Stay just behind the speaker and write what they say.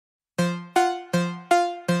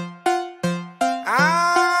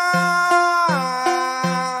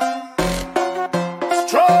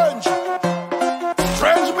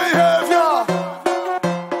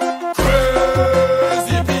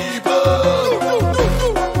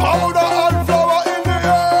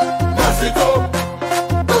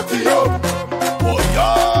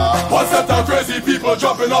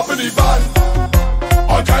up in the van.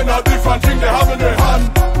 All kind of different things they have in their hand.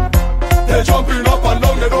 They're jumping up and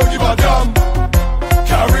down, they don't give a damn.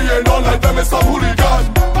 Carrying on like them is some hooligan.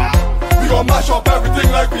 We gon' mash up everything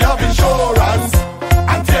like we have insurance,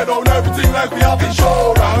 and tear down everything like we have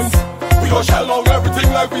insurance. We gon' shell down everything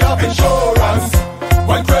like we have insurance.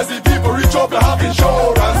 When crazy people reach up, they have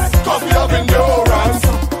insurance, cause we have endurance.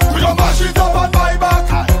 We gon' mash it up and buy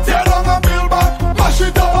back, tear down and build back. Mash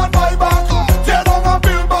it up and buy back, tear down and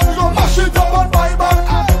build back. We gon' mash it up and buy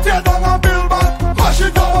back, tear down and build back. Mash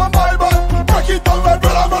it up and buy back, break it down, red,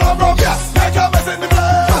 red, and red, and red. Yes, make a mess in the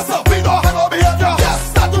place. Pass up, we don't hang our behavior.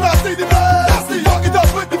 Yes, that do not see the place. That's the young it up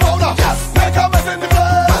with the powder. Yes, make a mess in the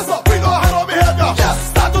place. Pass up, we don't hang our behavior.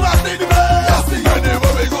 Yes, that do not see the place. That's the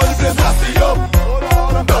anywhere we go, the place nasty up,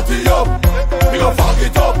 dirty up. We gon' fog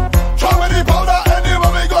it up. Try with the powder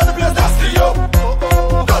anywhere we go, the place nasty up,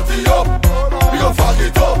 dirty up. We gon' fog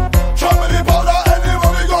it up. Try with the powder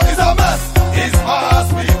anywhere we go, it's a mess. It's mass,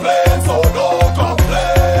 we playing, so don't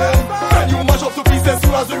complain. Can you mash up to pieces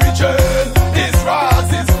soon as we reach in? It's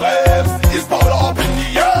rags, it's flames, it's powder up in the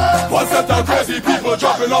air. One set of crazy people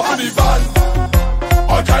dropping off in the van.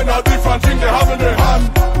 All kind of different things they have in their hand.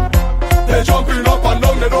 They're jumping up and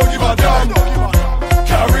down, they don't give a damn.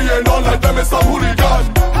 Carrying on like them is some hooligan.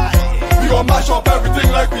 We gon' mash up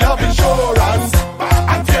everything like we have insurance,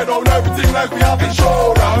 and tear down everything like we have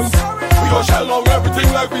insurance. We gon' shell down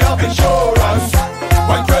everything like we have insurance.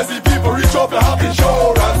 When crazy people reach up, they have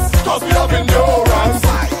insurance, cause we have endurance.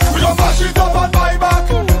 We gon' mash it up and buy back,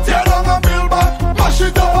 tear down and build back. Mash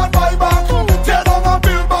it up and buy back, tear down and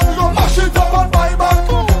build back. We gon' mash it up and buy back,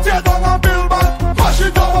 tear down and build back. Mash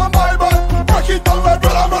it up and buy back, break it down, red,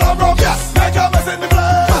 red, and red, and red. Yes, make a mess in the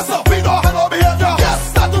place. Pass up, we don't hang our behavior.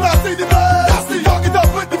 Yes, that do not see the place. That's the young it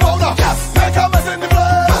up with the powder. Yes, make a mess in the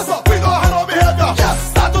place. Pass up, we don't hang our behavior.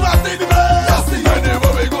 Yes, that do not see the place. That's the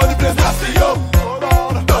anywhere we go, the place nasty up,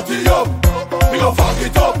 dirty up. We gon' fog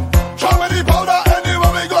it up. Try with the powder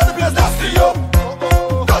anywhere we go, the place nasty up,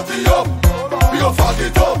 dirty up. We gon' fog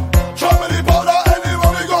it up. Try with the powder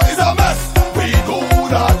anywhere we go, it's a mess. We do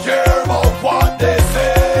not care about what they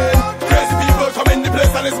say. Crazy people come in the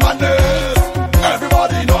place and it's madness.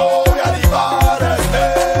 Everybody know we are the baddest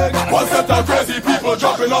thing. One set of crazy people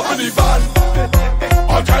dropping off in the van.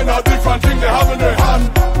 All kind of different things they have in their hand.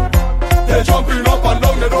 They're jumping up and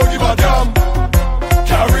down, they don't give a damn.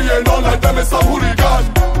 Carrying on like them is some hooligan.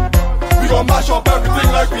 We gon' mash up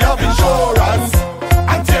everything like we have insurance,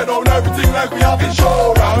 and tear down everything like we have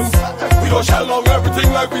insurance. We gon' shell down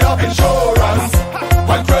everything like we have insurance.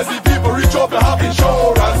 When crazy people reach up, they have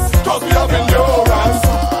insurance, cause we have endurance.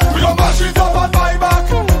 We gon' mash it up and buy back,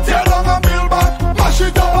 tear down and build back. Mash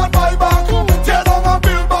it up and buy back, tear down and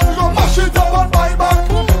build back. We gon' mash it up and buy back,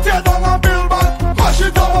 tear down and build back. Mash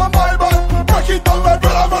it up and buy back, break it down, red,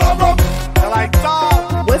 red, and red, and red. Like that.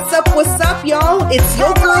 What's up, y'all? It's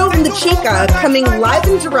your girl, the Chica, coming live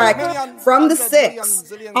and direct from the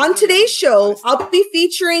 6. On today's show, I'll be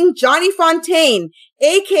featuring Johnny Fontaine,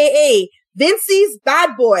 aka Vincy's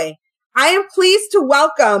Bad Boy. I am pleased to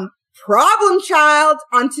welcome Problem Child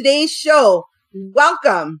on today's show.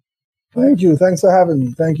 Welcome. Thank you. Thanks for having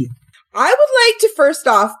me. Thank you. I would like to first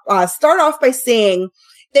off start off by saying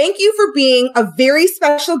thank you for being a very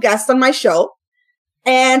special guest on my show.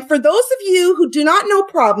 And for those of you who do not know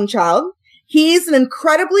Problem Child, he's an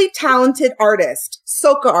incredibly talented artist,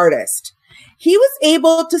 soca artist. He was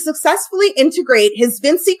able to successfully integrate his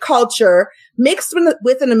Vincy culture mixed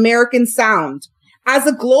with an American sound. As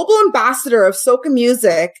a global ambassador of soca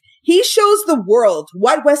music, he shows the world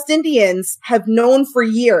what West Indians have known for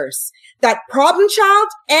years, that Problem Child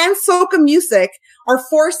and soca music are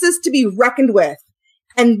forces to be reckoned with.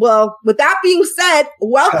 And well, with that being said,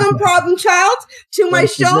 welcome Problem Child to my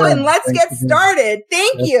show, and let's get started.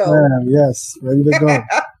 Thank you. Yes, ready to go.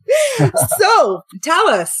 So tell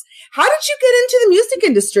us, how did you get into the music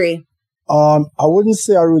industry? I wouldn't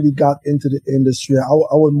say I really got into the industry. I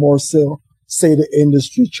would more so say the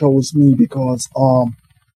industry chose me because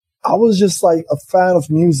I was just like a fan of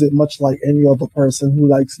music, much like any other person who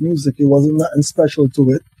likes music. It wasn't nothing special to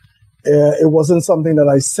it. It wasn't something that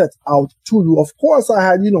I set out to do. Of course, I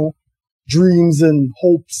had, dreams and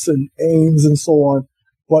hopes and aims and so on,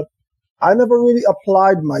 but I never really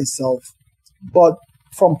applied myself. But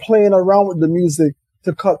from playing around with the music,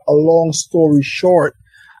 to cut a long story short,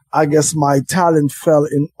 I guess my talent fell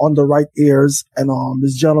on the right ears, and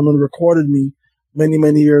this gentleman recorded me many,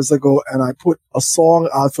 many years ago, and I put a song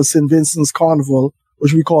out for St. Vincent's Carnival,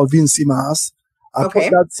 which we call Vincy Mass. I put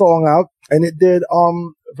that song out, and it did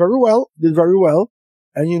very well.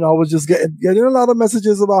 And, you know, I was just getting a lot of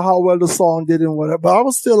messages about how well the song did and whatever. But I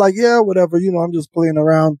was still like, yeah, whatever, you know, I'm just playing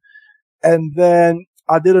around. And then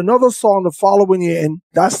I did another song the following year, and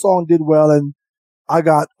that song did well. And I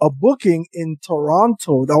got a booking in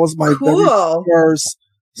Toronto. That was my very first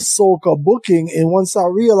soca booking. And once I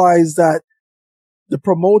realized that the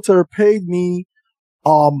promoter paid me,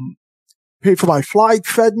 paid for my flight,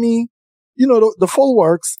 fed me, you know, the full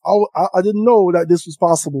works. I didn't know that this was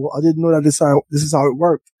possible. I didn't know that this is how it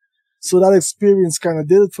worked. So that experience kind of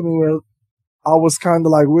did it for me, where I was kind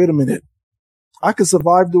of like, wait a minute, I could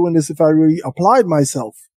survive doing this if I really applied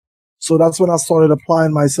myself. So that's when I started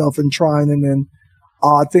applying myself and trying. And then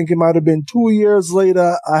I think it might have been 2 years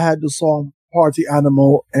later, I had the song Party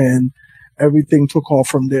Animal, and everything took off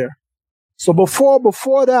from there. So before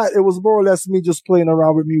that, it was more or less me just playing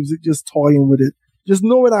around with music, just toying with it, just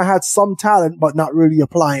knowing I had some talent, but not really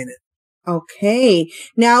applying it. Okay.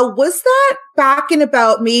 Now, was that back in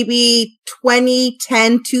about maybe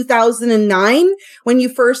 2010, 2009 when you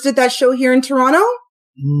first did that show here in Toronto?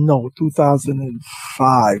 No,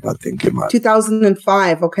 2005, I think it might.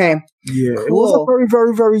 2005. Okay. Yeah. Cool. It was a very,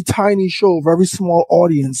 very, very tiny show, very small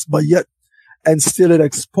audience, but yet, and still it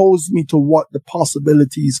exposed me to what the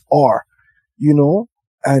possibilities are, you know,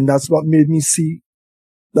 and that's what made me see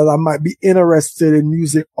that I might be interested in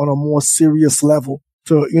music on a more serious level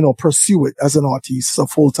to, you know, pursue it as an artist, a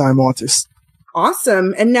full-time artist.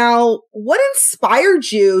 Awesome. And now, what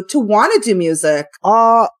inspired you to want to do music?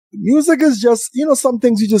 Music is just, you know, some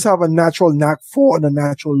things you just have a natural knack for and a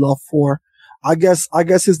natural love for. I guess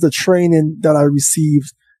it's the training that I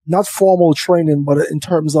received, not formal training, but in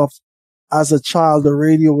terms of as a child, the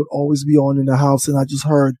radio would always be on in the house, and I just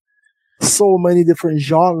heard so many different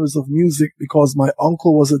genres of music because my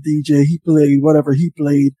uncle was a DJ. He played whatever he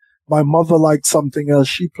played. My mother liked something else.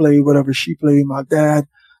 She played whatever she played. My dad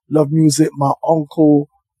loved music. My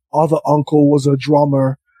other uncle was a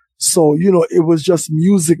drummer. So, you know, it was just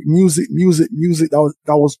music that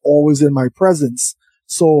was always in my presence.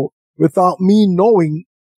 So without me knowing,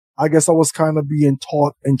 I guess I was kind of being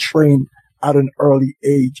taught and trained at an early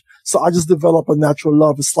age. So I just developed a natural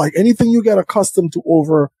love. It's like anything you get accustomed to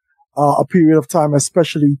over a period of time,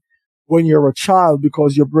 especially when you're a child,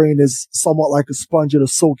 because your brain is somewhat like a sponge to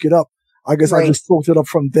soak it up. I guess right. I just soaked it up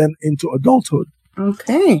from then into adulthood.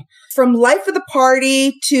 Okay. From Life of the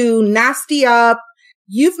Party to Nasty Up,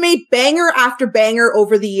 you've made banger after banger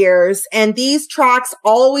over the years, and these tracks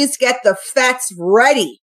always get the fets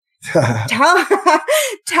ready. Tell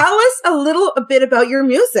us a bit about your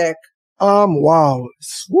music. Wow.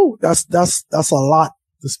 Woo, that's a lot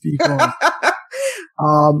to speak on.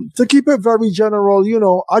 To keep it very general, you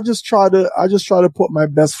know, I just try to put my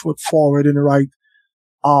best foot forward and write,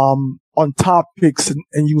 on topics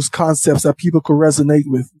and use concepts that people could resonate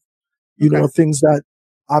with, you know, things that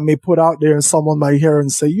I may put out there and someone might hear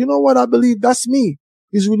and say, you know what? I believe that's me.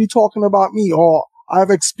 He's really talking about me, or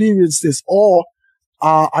I've experienced this, or,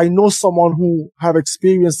 I know someone who have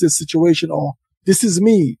experienced this situation, or this is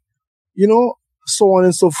me, you know, so on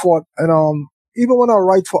and so forth. And, even when I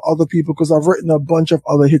write for other people, because I've written a bunch of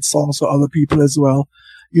other hit songs for other people as well,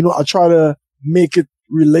 you know, I try to make it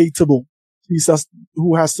relatable.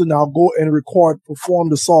 Who has to now go and perform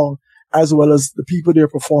the song, as well as the people they're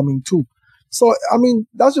performing to. So, I mean,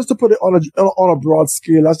 that's just to put it on a broad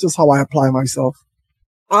scale. That's just how I apply myself.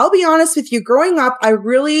 I'll be honest with you. Growing up, I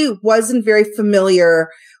really wasn't very familiar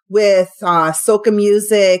with soca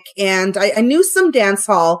music, and I knew some dance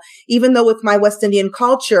hall, even though with my West Indian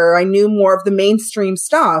culture, I knew more of the mainstream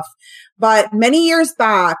stuff. But many years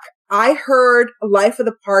back, I heard Life of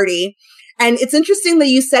the Party, and it's interesting that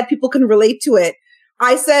you said people can relate to it.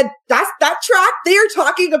 I said, that's that track. They are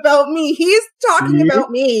talking about me. He's talking about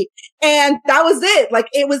me. And that was it. Like,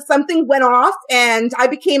 it was something went off, and I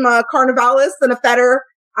became a carnivalist and a fetter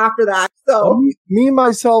after that. So me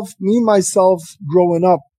myself growing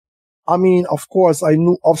up, I mean, of course, I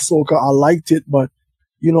knew of soca. I liked it, but,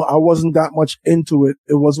 you know, I wasn't that much into it.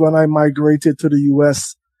 It was when I migrated to the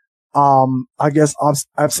U.S. I guess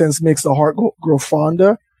absence makes the heart grow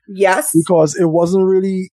fonder. Yes. Because it wasn't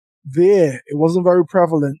really there. It wasn't very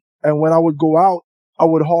prevalent. And when I would go out, I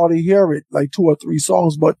would hardly hear it, like 2 or 3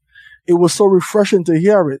 songs, but it was so refreshing to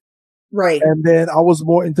hear it. Right. And then I was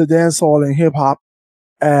more into dancehall and hip hop,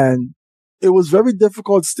 and it was very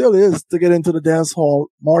difficult, still is, to get into the dancehall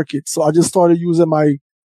market. So I just started using my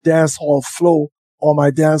dancehall flow or my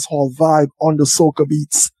dancehall vibe on the soca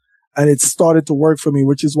beats, and it started to work for me,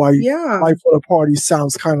 which is why Life of the Party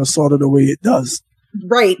sounds kind of sort of the way it does.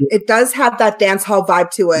 Right. It does have that dancehall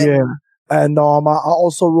vibe to it. Yeah. And I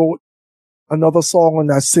also wrote another song on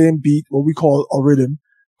that same beat, what we call a rhythm,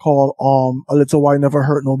 called A Little Why Never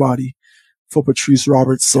Hurt Nobody for Patrice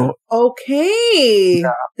Roberts. So okay,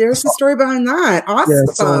 there's the story behind that.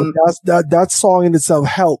 Awesome. Yeah, so that song in itself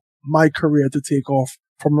helped my career to take off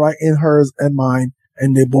from writing hers and mine,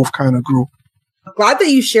 and they both kind of grew. Glad that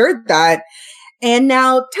you shared that. And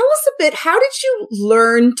now tell us a bit, how did you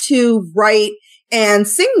learn to write and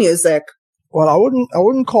sing music? Well, I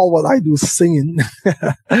wouldn't call what I do singing.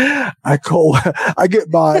 I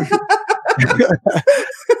get by.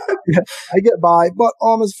 I get by. But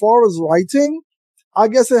as far as writing, I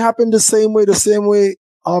guess it happened the same way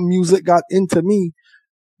music got into me,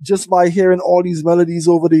 just by hearing all these melodies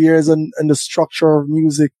over the years and the structure of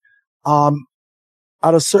music.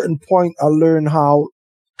 At a certain point, I learned how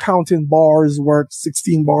counting bars work,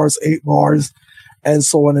 16 bars, 8 bars, and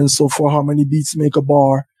so on and so forth, how many beats make a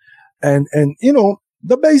bar. And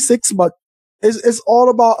the basics, but it's all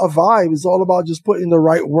about a vibe. It's all about just putting the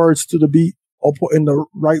right words to the beat or putting the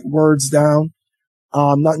right words down.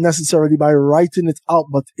 Not necessarily by writing it out,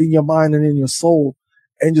 but in your mind and in your soul,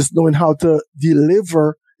 and just knowing how to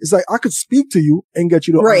deliver. It's like I could speak to you and get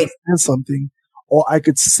you to understand something, or I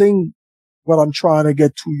could sing what I'm trying to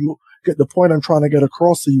get to you, get the point I'm trying to get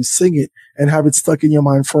across to you, sing it and have it stuck in your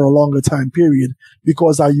mind for a longer time period,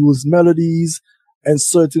 because I use melodies and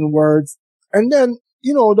certain words. And then,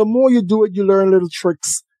 the more you do it, you learn little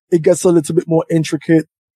tricks. It gets a little bit more intricate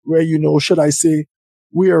where, should I say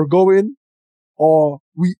we are going, or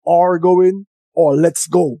we are going, or let's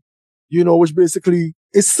go, which basically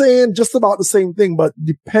is saying just about the same thing, but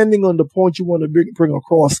depending on the point you want to bring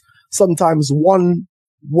across, sometimes one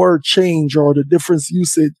word change or the different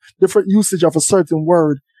usage of a certain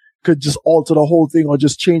word could just alter the whole thing, or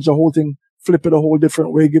just change the whole thing, flip it a whole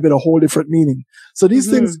different way, give it a whole different meaning. So these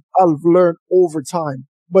things I've learned over time,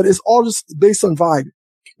 but it's all just based on vibe.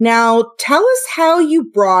 Now, tell us how you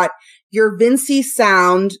brought your Vincy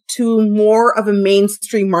sound to more of a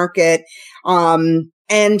mainstream market.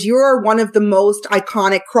 And you're one of the most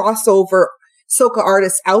iconic crossover soca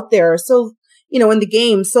artists out there. So, in the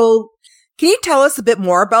game. So can you tell us a bit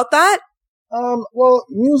more about that? Well,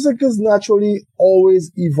 music is naturally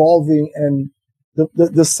always evolving, and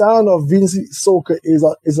the sound of Vincy soca is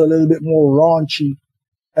a little bit more raunchy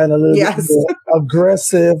and a little bit more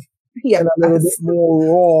aggressive and a little bit more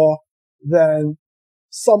raw than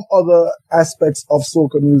some other aspects of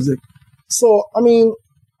soca music. So,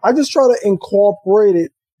 I just try to incorporate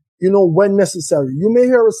it, when necessary. You may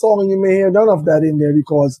hear a song and you may hear none of that in there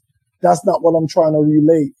because that's not what I'm trying to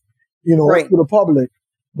relate, to the public.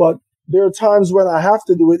 But there are times when I have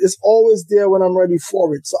to do it. It's always there when I'm ready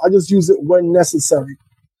for it. So I just use it when necessary.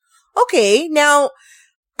 Okay. Now,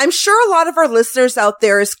 I'm sure a lot of our listeners out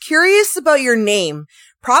there is curious about your name.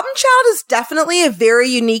 Problem Child is definitely a very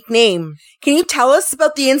unique name. Can you tell us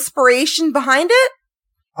about the inspiration behind it?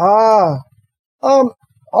 I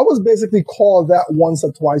was basically called that once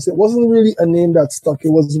or twice. It wasn't really a name that stuck. It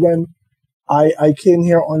was when I came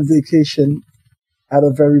here on vacation at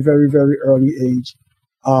a very, very, very early age.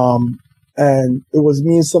 And it was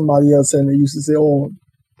me and somebody else, and they used to say, "Oh,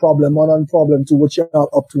 problem one and problem two, what you're not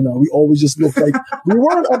up to now." We always just looked like we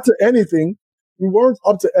weren't up to anything.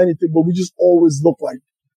 But we just always looked like,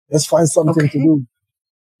 let's find something to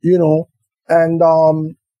do, and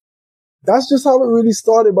that's just how it really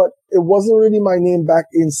started. But it wasn't really my name back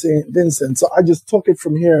in St. Vincent. So I just took it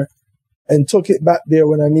from here and took it back there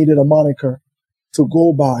when I needed a moniker to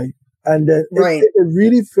go by. And then it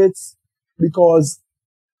really fits, because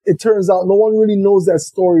it turns out no one really knows that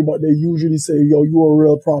story, but they usually say, "Yo, you're a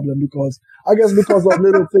real problem," because I guess because of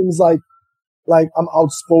little things like I'm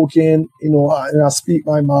outspoken, and I speak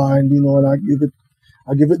my mind, and I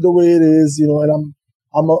give it the way it is, and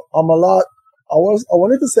I'm a lot. I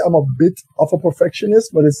wanted to say I'm a bit of a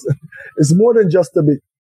perfectionist, but it's more than just a bit.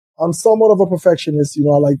 I'm somewhat of a perfectionist.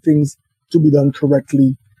 I like things to be done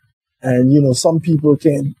correctly. And, some people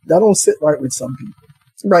that don't sit right with some people.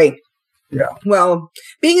 Right. Yeah. Well,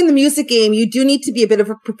 being in the music game, you do need to be a bit of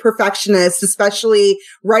a perfectionist, especially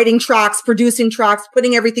writing tracks, producing tracks,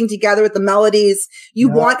 putting everything together with the melodies. You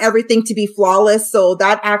want everything to be flawless. So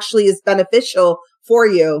that actually is beneficial for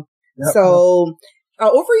you. Yep. So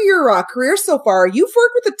over your career so far, you've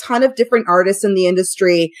worked with a ton of different artists in the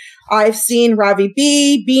industry. I've seen Ravi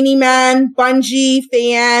B, Beanie Man, Bungie,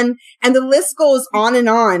 Fayan, and the list goes on and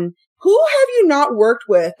on. Who have you not worked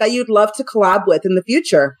with that you'd love to collab with in the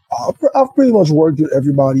future? I've pretty much worked with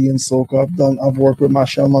everybody in soca. I've worked with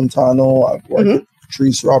Machel Montano. I've worked with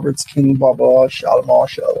Patrice Roberts, King Bubba, Shal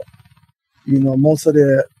Marshall. Most of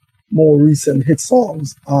their more recent hit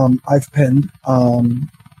songs I've penned.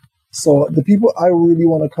 So the people I really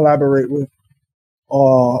want to collaborate with,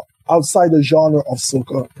 outside the genre of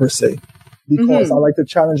soca per se, because I like to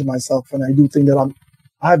challenge myself, and I do think that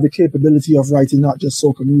I have the capability of writing not just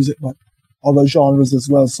soca music, but other genres as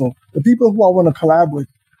well. So the people who I want to collab with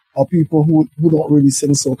are people who don't really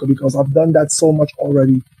sing soca, because I've done that so much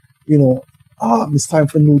already. You know, it's time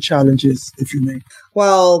for new challenges, if you may.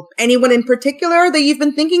 Well, anyone in particular that you've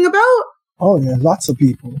been thinking about? Oh yeah, lots of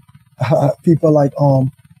people. People like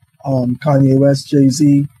Kanye West,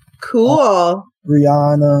 Jay-Z, Cool,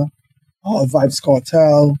 Rihanna, Vibes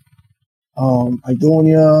Cartel,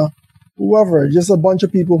 Idonia, whoever. Just a bunch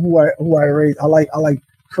of people who I rate. I like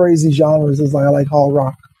crazy genres. It's like I like hard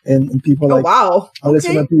rock and people like. Wow! I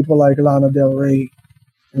listen to people like Lana Del Rey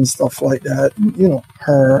and stuff like that. You know,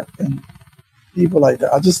 her and people like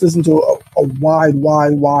that. I just listen to a wide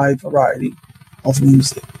variety of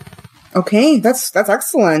music. Okay, that's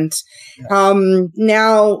excellent. Yeah.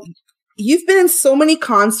 Now, you've been in so many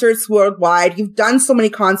concerts worldwide. You've done so many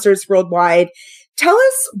concerts worldwide. Tell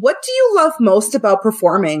us, what do you love most about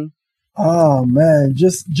performing? Oh man,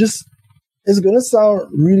 just it's gonna sound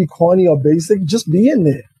really corny or basic. Just being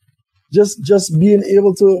there, just being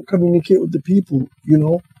able to communicate with the people. You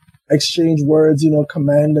know, exchange words. You know,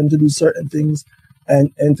 command them to do certain things,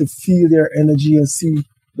 and to feel their energy and see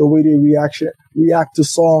the way they react to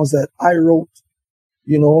songs that I wrote,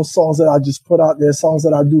 you know, songs that I just put out there, songs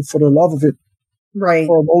that I do for the love of it, right?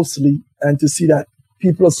 Or mostly, and to see that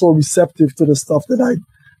people are so receptive to the stuff that I've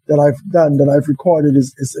done, that I've recorded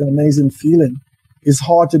is an amazing feeling. It's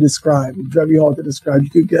hard to describe, very hard to describe. You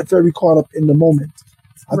could get very caught up in the moment.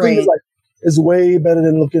 I think it's way better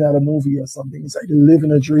than looking at a movie or something. It's like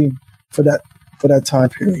living a dream for that time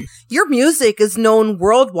period. Your music is known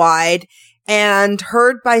worldwide and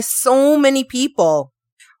heard by so many people.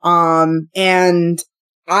 And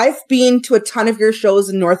I've been to a ton of your shows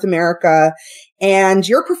in North America, and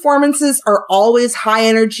your performances are always high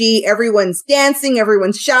energy. Everyone's dancing,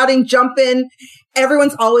 everyone's shouting, jumping.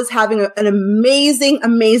 Everyone's always having an amazing,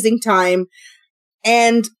 amazing time.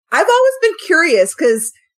 And I've always been curious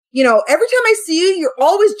because, you know, every time I see you, you're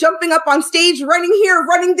always jumping up on stage, running here,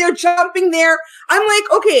 running there, jumping there. I'm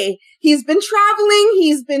like, okay, he's been traveling.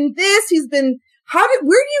 He's been this. Where do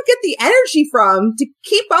you get the energy from to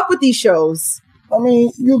keep up with these shows? I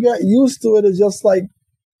mean, you get used to it. It's just like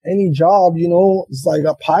any job, you know. It's like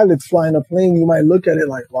a pilot flying a plane. You might look at it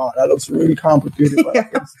like, wow, that looks really complicated.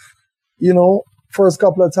 But you know, first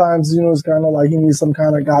couple of times, you know, it's kind of like he needs some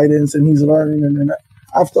kind of guidance and he's learning. And then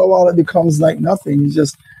after a while, it becomes like nothing. It's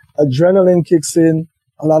just adrenaline kicks in,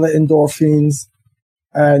 a lot of endorphins,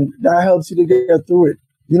 and that helps you to get through it.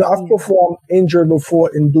 You know, I've performed injured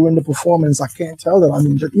before in doing the performance. I can't tell that I'm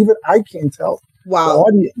injured. Even I can't tell. Wow.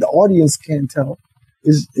 The audience can't tell.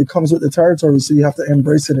 It comes with the territory, so you have to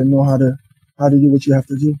embrace it and know how to do what you have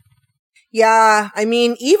to do. Yeah, I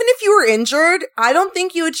mean, even if you were injured, I don't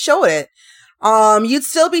think you would show it. You'd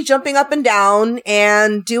still be jumping up and down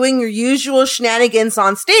and doing your usual shenanigans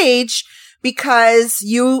on stage because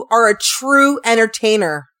you are a true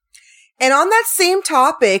entertainer. And on that same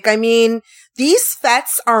topic, I mean, these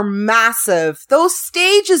fetes are massive. Those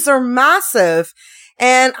stages are massive.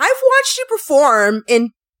 And I've watched you perform in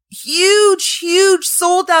huge, huge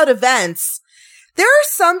sold out events. There are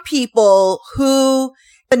some people who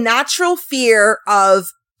the natural fear of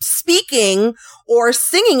speaking or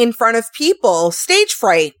singing in front of people, stage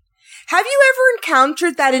fright. Have you ever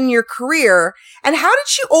encountered that in your career? And how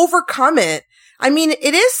did you overcome it? I mean,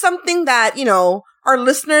 it is something that, you know, our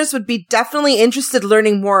listeners would be definitely interested in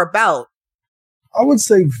learning more about. I would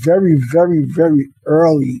say very, very, very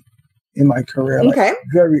early in my career. Okay. Like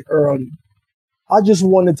very early. I just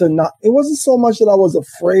wanted to not, it wasn't so much that I was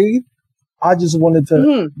afraid. I just wanted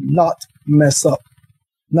to not mess up.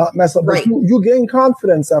 Not mess up. Right. But you gain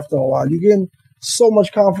confidence after a while. You gain so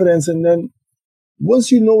much confidence. And then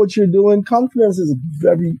once you know what you're doing, confidence is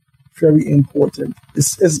very, very important.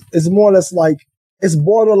 It's more or less like, it's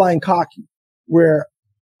borderline cocky, where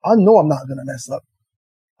I know I'm not going to mess up.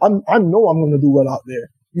 I know I'm going to do well out there.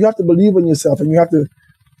 You have to believe in yourself, and you have to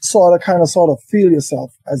sort of feel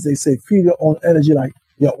yourself, as they say, feel your own energy. Like,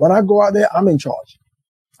 when I go out there, I'm in charge.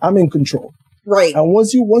 I'm in control. Right. And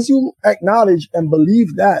once you acknowledge and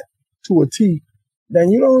believe that to a T,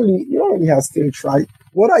 then you don't really have stage fright.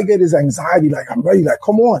 What I get is anxiety. Like, I'm ready. Like,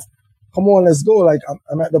 come on, let's go. Like,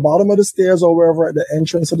 I'm at the bottom of the stairs or wherever at the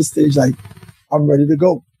entrance of the stage. Like, I'm ready to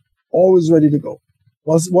go. Always ready to go.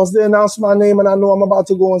 Once they announce my name and I know I'm about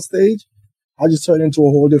to go on stage, I just turn into a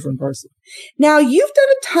whole different person. Now, you've done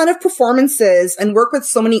a ton of performances and worked with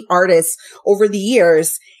so many artists over the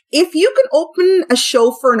years. If you could open a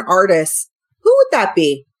show for an artist, who would that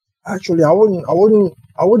be? Actually, I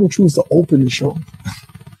wouldn't choose to open the show.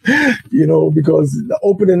 because the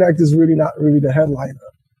opening act is really not really the headliner.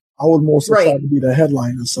 I would more so try to be the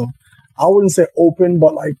headliner. So I wouldn't say open,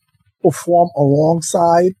 but like perform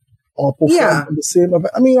alongside or perform in the same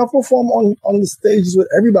event. I mean, I perform on the stages with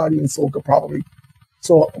everybody in soca probably.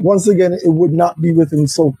 So once again, it would not be within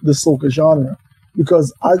the soca genre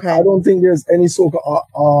because I don't think there's any soca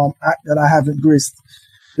act that I haven't graced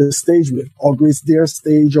the stage with or graced their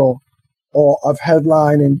stage or I've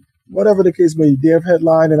headlined and whatever the case may be. They've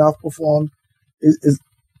headlined and I've performed.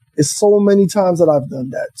 It's so many times that I've done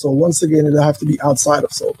that. So once again, it'll have to be outside of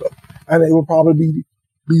soca. And it will probably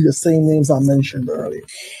be the same names I mentioned earlier.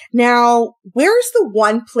 Now, where's the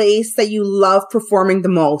one place that you love performing the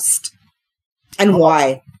most and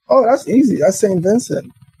why? Oh, that's easy. That's St.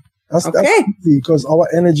 Vincent. That's easy because our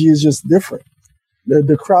energy is just different.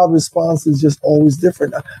 The crowd response is just always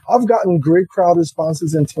different. I've gotten great crowd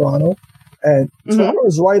responses in Toronto, and Toronto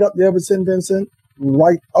is right up there with St. Vincent,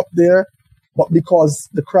 right up there. But because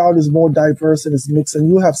the crowd is more diverse and it's mixed, and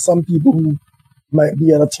you have some people who might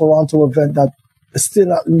be at a Toronto event that is still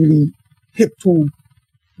not really hip to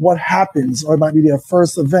what happens, or it might be their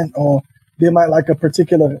first event, or they might like a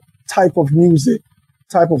particular type of music,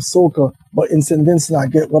 type of soca, but in St. Vincent, I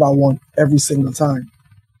get what I want every single time.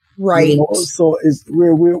 Right. So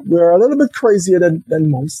we're a little bit crazier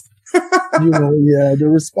than most. The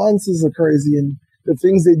responses are crazy, and the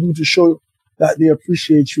things they do to show that they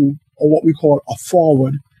appreciate you, or what we call a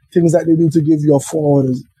forward, things that they do to give you a forward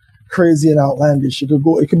is crazy and outlandish. It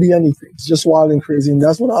could be anything. It's just wild and crazy, and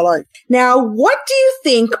that's what I like. Now, what do you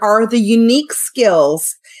think are the unique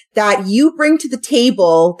skills that you bring to the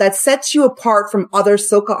table that sets you apart from other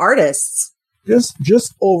soca artists?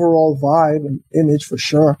 Just overall vibe and image for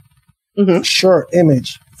sure. For sure,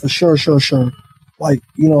 image for sure. Like,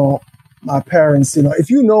 my parents, if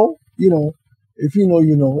you know,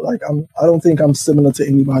 like I don't think I'm similar to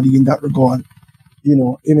anybody in that regard,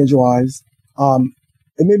 image wise.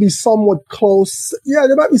 It may be somewhat close. Yeah,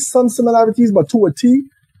 there might be some similarities, but to a T,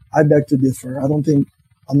 I beg to differ. I don't think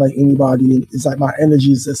I'm like anybody. It's like my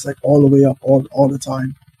energy is just like all the way up all the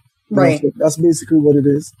time. Right. That's basically what it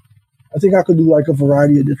is. I think I could do like a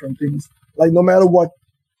variety of different things. Like no matter what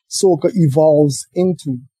soca evolves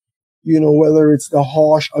into, whether it's the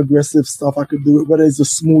harsh, aggressive stuff, I could do it. Whether it's the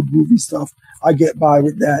smooth, groovy stuff, I get by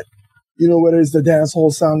with that. Whether it's the dance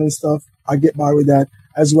hall sounding stuff, I get by with that.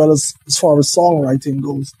 As well as far as songwriting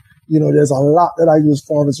goes. There's a lot that I do as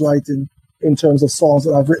far as writing in terms of songs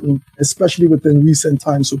that I've written, especially within recent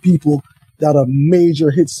times. So people that are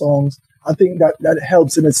major hit songs, I think that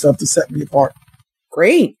helps in itself to set me apart.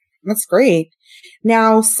 Great. That's great.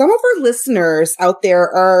 Now, some of our listeners out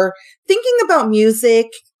there are thinking about music,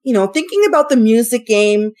 thinking about the music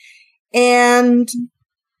game. And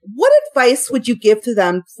what advice would you give to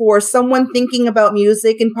them for someone thinking about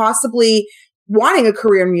music and possibly wanting a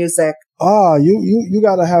career in music? You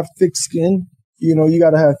gotta have thick skin. You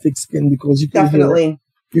gotta have thick skin because you can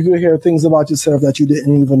hear things about yourself that you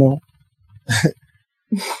didn't even know.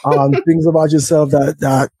 Things about yourself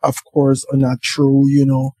that of course are not true.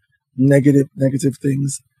 Negative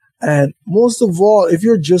things. And most of all, if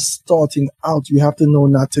you're just starting out, you have to know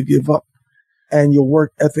not to give up, and your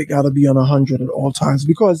work ethic gotta be on 100 at all times.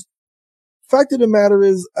 Because fact of the matter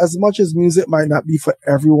is, as much as music might not be for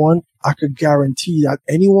everyone, I could guarantee that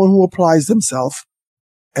anyone who applies themselves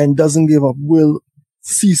and doesn't give up will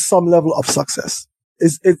see some level of success.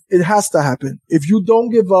 It has to happen. If you don't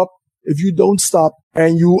give up, if you don't stop,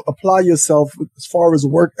 and you apply yourself as far as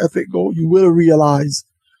work ethic go, you will realize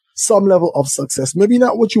some level of success. Maybe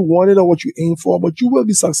not what you wanted or what you aimed for, but you will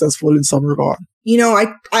be successful in some regard.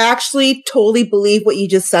 I actually totally believe what you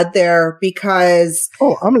just said there because...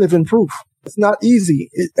 Oh, I'm living proof. It's not easy,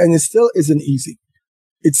 and it still isn't easy.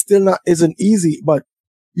 It still isn't easy, but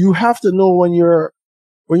you have to know when you're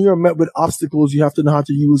met with obstacles, you have to know how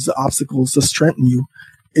to use the obstacles to strengthen you.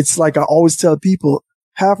 It's like I always tell people,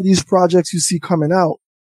 half of these projects you see coming out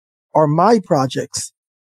are my projects.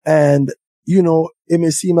 And, it may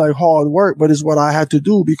seem like hard work, but it's what I had to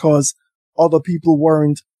do because other people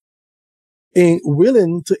weren't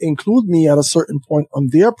willing to include me at a certain point on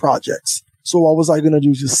their projects. So what was I going to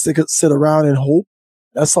do? Just sit around and hope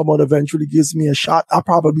that someone eventually gives me a shot? I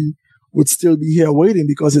probably would still be here waiting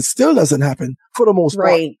because it still doesn't happen for the most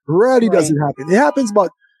part. Rarely does it happen. It happens,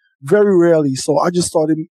 but very rarely. So I just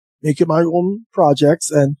started making my own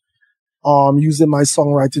projects and using my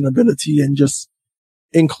songwriting ability and just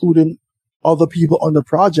including other people on the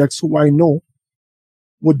projects who I know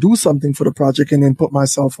would do something for the project and then put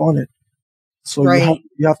myself on it. So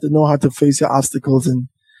you have to know how to face your obstacles and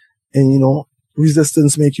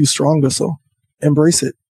resistance make you stronger. So embrace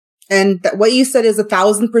it. And what you said is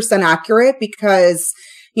 1,000% accurate because,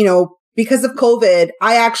 because of COVID,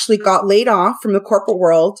 I actually got laid off from the corporate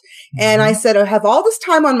world. And I said, I have all this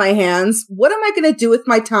time on my hands. What am I going to do with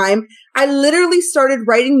my time? I literally started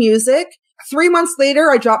writing music. 3 months later,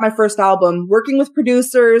 I dropped my first album, working with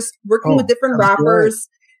producers, working with different rappers,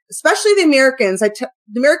 especially the Americans. The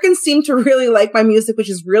Americans seem to really like my music, which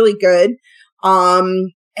is really good.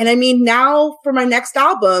 And I mean, now for my next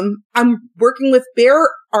album, I'm working with Bear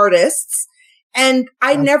artists, and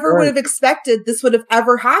I never would have expected this would have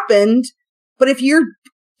ever happened. But if you're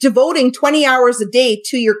devoting 20 hours a day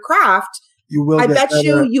to your craft, you will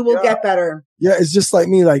get better. Yeah, it's just like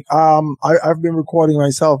me. Like, I've been recording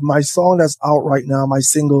myself. My song that's out right now, my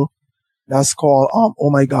single, that's called Oh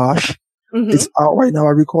My Gosh. It's out right now.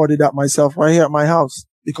 I recorded that myself right here at my house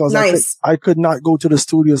because I could not go to the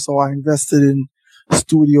studio, so I invested in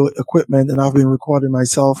studio equipment, and I've been recording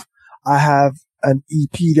myself. I have an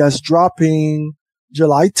EP that's dropping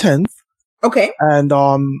July 10th. Okay. And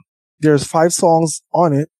there's 5 songs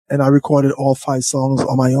on it, and I recorded all 5 songs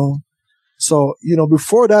on my own. So,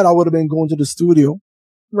 before that, I would have been going to the studio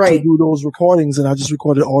to do those recordings, and I just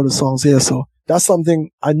recorded all the songs here. So that's something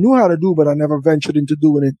I knew how to do, but I never ventured into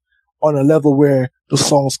doing it on a level where the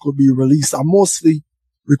songs could be released. I mostly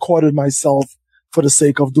recorded myself for the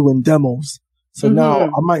sake of doing demos. So now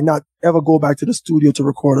I might not ever go back to the studio to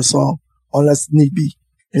record a song unless need be.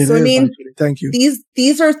 So I mean, thank you.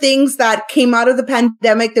 These are things that came out of the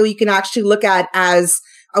pandemic that we can actually look at as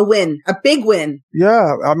a win, a big win.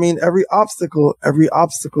 Yeah. I mean, every obstacle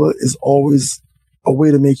is always a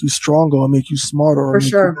way to make you stronger or make you smarter. For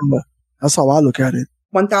sure. That's how I look at it.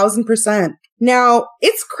 1,000%. Now,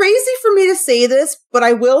 it's crazy for me to say this, but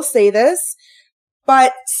I will say this.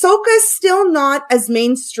 But soca's still not as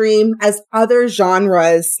mainstream as other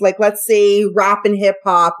genres, like let's say rap and hip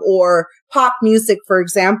hop or pop music, for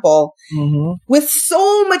example. With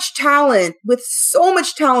so much talent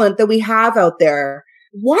that we have out there,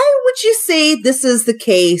 why would you say this is the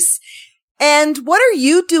case? And what are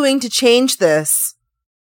you doing to change this?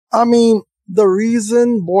 I mean, the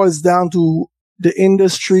reason boils down to the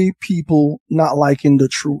industry people not liking the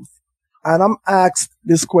truth. And I'm asked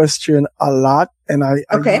this question a lot, and I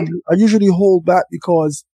usually hold back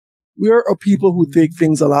because we are a people who take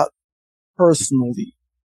things a lot personally,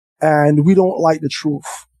 and we don't like the truth.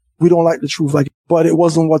 We don't like the truth, but it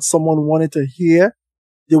wasn't what someone wanted to hear.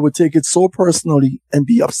 They would take it so personally and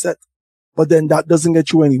be upset. But then that doesn't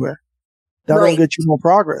get you anywhere. That don't get you no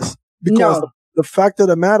progress. Because the fact of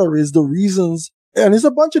the matter is the reasons, and there's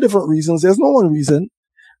a bunch of different reasons. There's no one reason.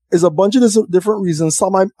 There's a bunch of different reasons.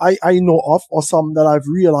 Some I know of, or some that I've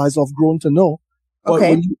realized or grown to know. But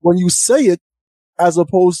when you say it, as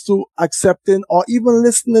opposed to accepting or even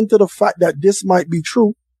listening to the fact that this might be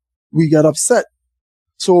true, we get upset.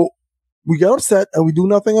 So we get upset and we do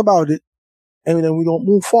nothing about it, and then we don't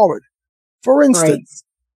move forward. For instance,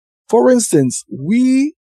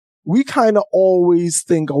 we kind of always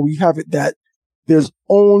think, or we have it that there's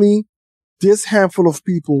only this handful of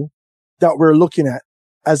people that we're looking at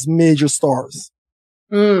as major stars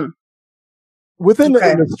within the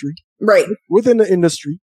industry. Right. Within the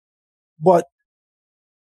industry. But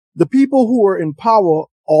the people who are in power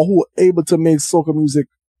or who are able to make soca music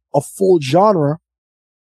a full genre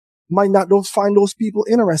might not find those people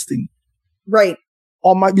interesting. Right.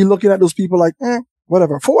 Or might be looking at those people like,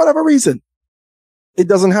 whatever, for whatever reason. It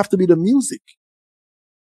doesn't have to be the music.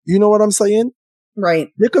 You know what I'm saying? Right.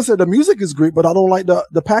 They could say the music is great, but I don't like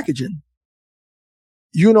the packaging.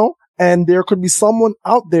 And there could be someone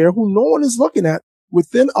out there who no one is looking at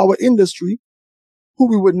within our industry who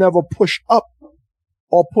we would never push up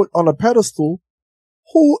or put on a pedestal,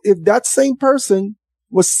 who, if that same person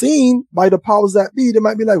was seen by the powers that be, they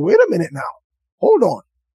might be like, wait a minute now, hold on.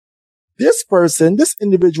 This person, this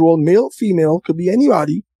individual, male, female, could be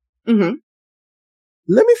anybody.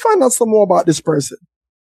 Let me find out some more about this person.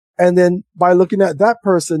 And then by looking at that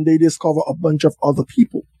person, they discover a bunch of other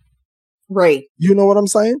people. Right. You know what I'm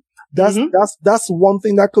saying? That's one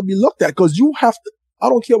thing that could be looked at, because you have to, I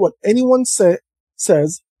don't care what anyone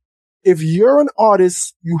says. If you're an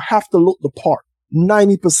artist, you have to look the part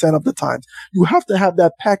 90% of the time. You have to have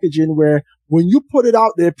that packaging where when you put it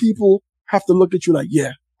out there, people have to look at you like,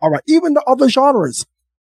 yeah, all right. Even the other genres.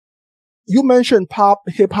 You mentioned pop,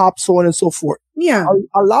 hip hop, so on and so forth. Yeah.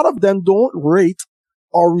 A lot of them don't rate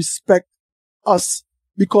or respect us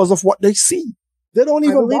because of what they see. They don't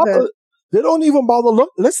even bother. They don't even bother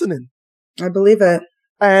listening. I believe it.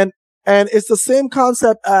 And it's the same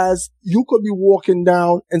concept as you could be walking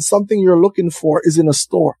down and something you're looking for is in a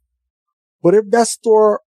store. But if that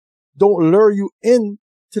store don't lure you in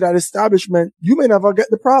to that establishment, you may never get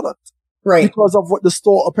the product. Right. Because of what the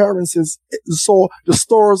store appearance is. So the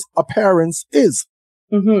store's appearance is.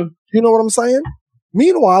 Mm-hmm. You know what I'm saying?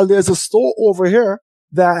 Meanwhile, there's a store over here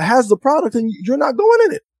that has the product and you're not going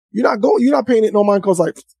in it. You're not paying it no mind because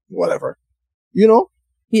like, whatever. You know?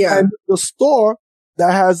 Yeah. And the store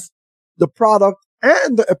that has the product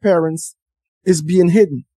and the appearance is being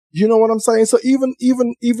hidden. You know what I'm saying? So even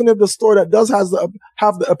if the store that does have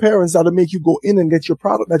the appearance that'll make you go in and get your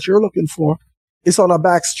product that you're looking for, it's on a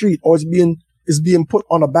back street or it's being put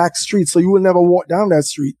on a back street. So you will never walk down that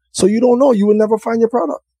street. So you don't know. You will never find your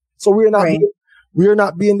product. So we're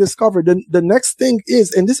not being discovered. The next thing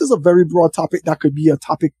is, and this is a very broad topic that could be a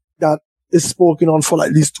topic that is spoken on for like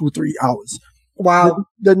at least 2-3 hours. Wow.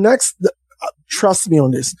 Trust me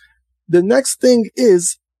on this. The next thing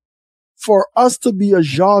is, for us to be a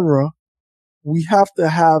genre, we have to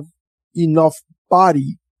have enough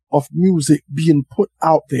body of music being put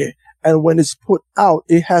out there. And when it's put out,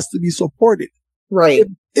 it has to be supported. Right.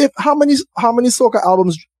 If how many soca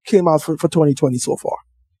albums came out for 2020 so far?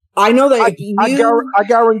 I know that I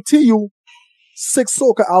guarantee you 6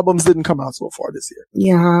 soca albums didn't come out so far this year.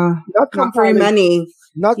 Yeah. Not very many.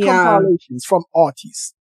 Not compilations from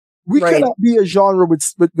artists. We cannot be a genre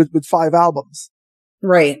with 5 albums.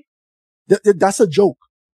 Right. That's a joke.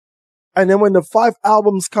 And then when the 5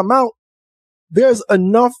 albums come out, there's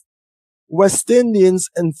enough West Indians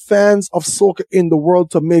and fans of soca in the world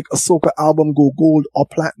to make a soca album go gold or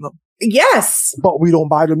platinum. Yes. But we don't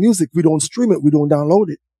buy the music. We don't stream it. We don't download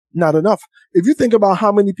it. Not enough. If you think about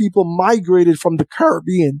how many people migrated from the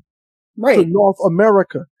Caribbean to North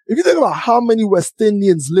America, if you think about how many West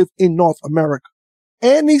Indians live in North America,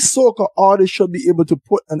 any soca artist should be able to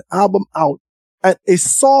put an album out and a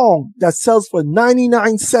song that sells for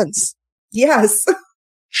 99 cents. Yes.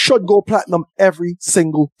 Should go platinum every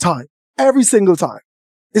single time. Every single time.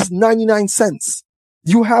 It's 99 cents.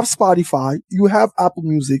 You have Spotify, you have Apple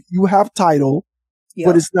Music, you have Tidal,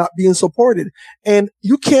 but it's not being supported. And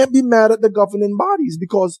you can't be mad at the governing bodies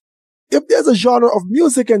because if there's a genre of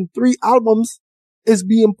music and 3 albums is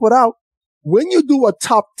being put out, when you do a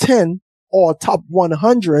top 10 or a top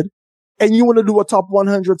 100 and you want to do a top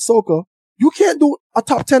 100 soca, you can't do a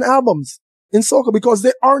top 10 albums in soca because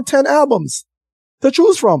there aren't 10 albums to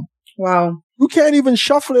choose from. Wow. You can't even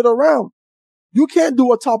shuffle it around. You can't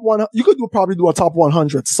do a top 100. You could probably do a top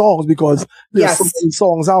 100 songs because there's so many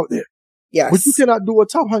songs out there. Yes. But you cannot do a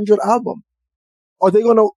top 100 album. Are they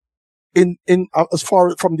going to, as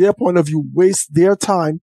far from their point of view, waste their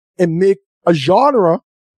time and make a genre,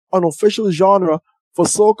 an official genre for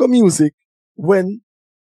soca music when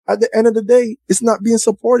at the end of the day, it's not being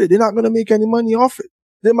supported. They're not going to make any money off it.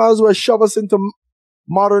 They might as well shove us into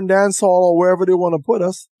modern dancehall or wherever they want to put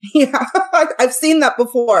us. Yeah, I've seen that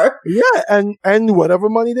before. Yeah, and whatever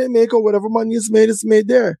money they make or whatever money is made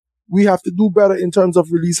there. We have to do better in terms of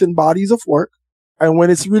releasing bodies of work. And when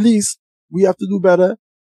it's released, we have to do better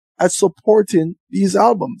at supporting these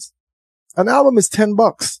albums. An album is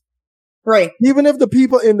 $10. Right. Even if the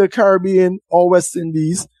people in the Caribbean or West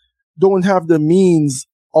Indies don't have the means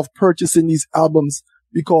of purchasing these albums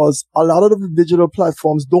because a lot of the digital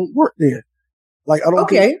platforms don't work there. Like, I don't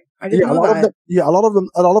think, I didn't know that. A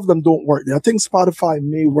lot of them don't work there. I think Spotify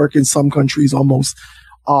may work in some countries almost.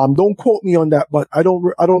 Don't quote me on that, but I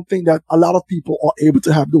don't think that a lot of people are able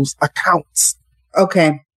to have those accounts.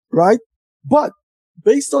 Okay. Right? But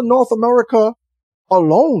based on North America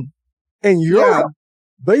alone and Europe,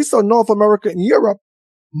 based on North America and Europe,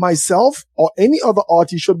 myself or any other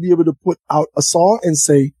artist should be able to put out a song and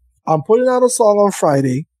say, I'm putting out a song on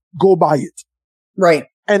Friday, go buy it. Right.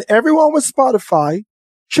 And everyone with Spotify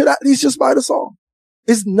should at least just buy the song.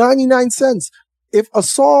 It's 99 cents. If a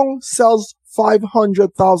song sells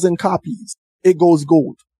 500,000 copies, it goes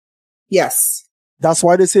gold. Yes. That's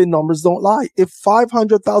why they say numbers don't lie. If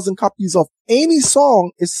 500,000 copies of any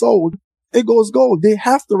song is sold, it goes gold. They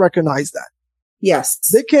have to recognize that. Yes.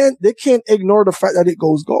 They can't ignore the fact that it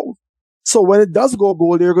goes gold. So when it does go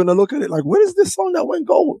gold, they're going to look at it like, what is this song that went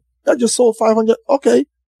gold? That just sold 500. Okay.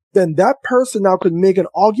 Then that person now could make an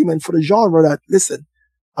argument for the genre that, listen,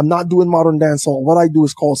 I'm not doing modern dancehall. What I do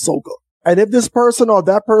is called soca. And if this person or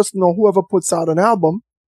that person or whoever puts out an album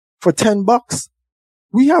for $10,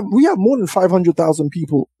 we have more than 500,000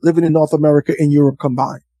 people living in North America and Europe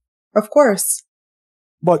combined. Of course.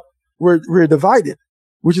 But we're divided,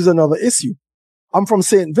 which is another issue. I'm from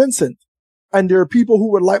St. Vincent, and there are people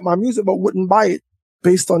who would like my music but wouldn't buy it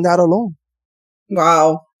based on that alone.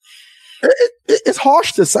 Wow. It's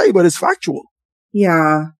harsh to say, but it's factual.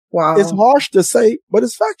 Yeah. Wow. It's harsh to say, but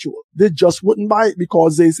it's factual. They just wouldn't buy it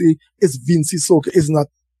because they say it's Vincy soca. It's not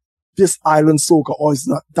this island soca or it's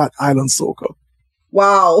not that island soca.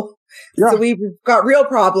 Wow. Yeah. So we've got real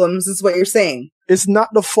problems, is what you're saying. It's not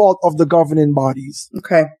the fault of the governing bodies.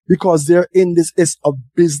 Okay. Because they're in this, it's a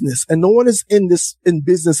business. And no one is in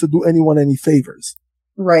business to do anyone any favors.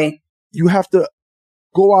 Right. You have to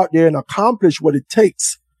go out there and accomplish what it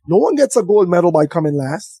takes. No one gets a gold medal by coming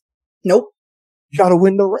last. Nope. You got to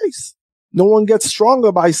win the race. No one gets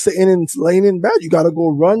stronger by sitting and laying in bed. You got to go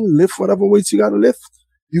run, lift whatever weights you got to lift.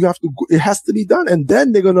 You have to, it has to be done. And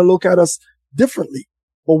then they're going to look at us differently.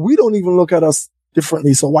 But we don't even look at us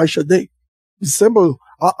differently. So why should they? It's simple.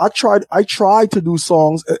 I tried to do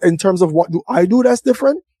songs in terms of what do I do that's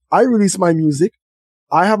different. I release my music.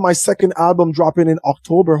 I have my second album dropping in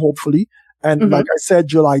October, hopefully. And like I said,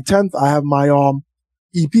 July 10th, I have my,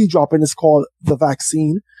 EP dropping. It's called The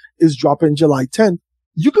Vaccine. Is dropping July 10th.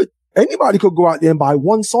 Anybody could go out there and buy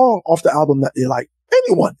one song off the album that they like.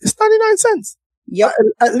 Anyone. It's 99 cents. Yep.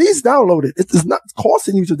 At least download it. It's not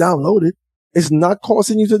costing you to download it. It's not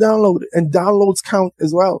costing you to download it. And downloads count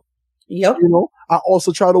as well. Yep. You know, I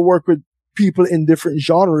also try to work with people in different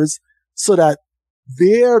genres so that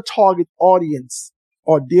their target audience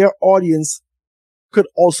or their audience could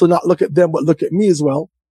also not look at them, but look at me as well.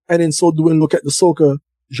 And in so doing, look at the soca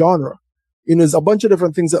genre. You know, there's a bunch of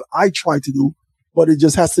different things that I try to do, but it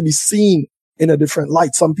just has to be seen in a different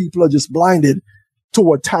light. Some people are just blinded to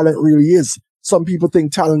what talent really is. Some people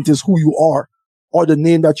think talent is who you are or the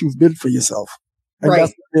name that you've built for yourself. And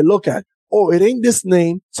that's what they look at. Oh, it ain't this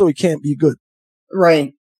name, so it can't be good.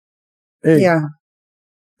 Right. Hey, yeah.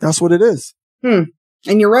 That's what it is. And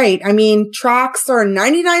you're right. I mean, tracks are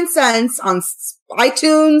 99 cents on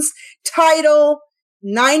iTunes, Tidal,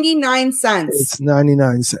 99 cents. It's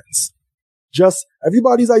 99 cents. Just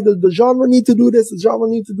everybody's like, the genre need to do this, the genre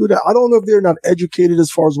need to do that. I don't know if they're not educated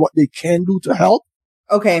as far as what they can do to help.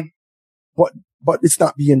 Okay. But it's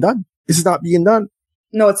not being done. It's not being done.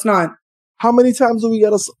 No, it's not. How many times do we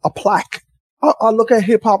get a plaque? I look at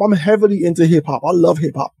hip hop. I'm heavily into hip hop. I love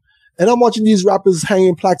hip hop. And I'm watching these rappers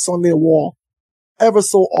hanging plaques on their wall ever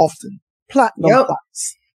so often. Platinum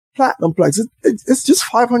plaques. Platinum plaques. It's just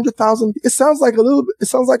 500,000. It sounds like a little bit. It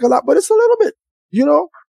sounds like a lot, but it's a little bit. You know,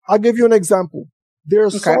 I'll give you an example. There are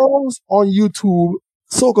songs on YouTube,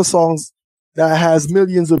 soca songs, that has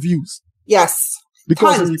millions of views. Yes.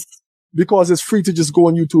 Because it's free to just go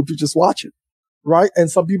on YouTube to just watch it. Right? And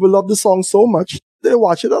some people love the song so much, they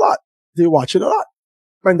watch it a lot.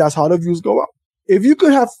 And that's how the views go up. If you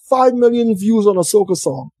could have 5 million views on a soca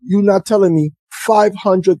song, you're not telling me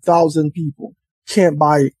 500,000 people can't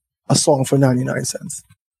buy a song for 99 cents.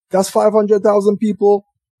 That's 500,000 people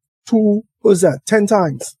to, 10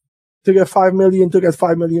 times to get 5 million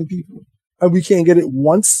people. And we can't get it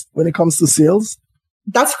once when it comes to sales.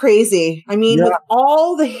 That's crazy. I mean, with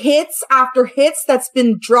all the hits after hits that's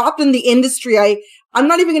been dropped in the industry, I'm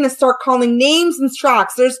not even going to start calling names and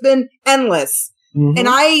tracks. There's been endless. And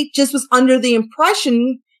I just was under the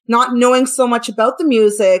impression, not knowing so much about the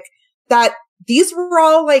music, that these were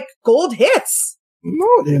all like gold hits.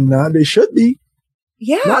 No, they're not. They should be.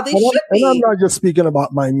 Yeah, they should be. And I'm not just speaking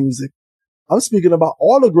about my music. I'm speaking about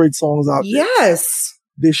all the great songs out there. Yes.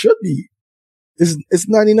 They should be. It's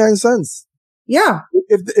 99 cents. Yeah.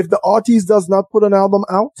 If the artist does not put an album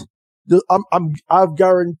out, I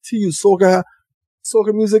guarantee you, soca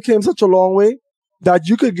music came such a long way that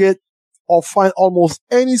you could get or find almost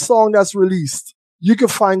any song that's released. You can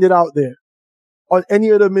find it out there on any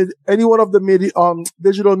one of the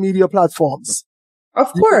digital media platforms.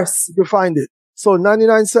 Of course, you can find it. So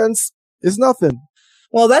 99 cents is nothing.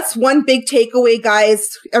 Well, that's one big takeaway,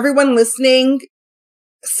 guys. Everyone listening,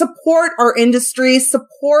 support our industry,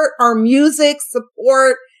 support our music,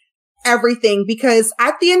 support everything, because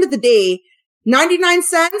at the end of the day, 99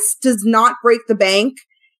 cents does not break the bank.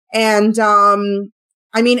 And,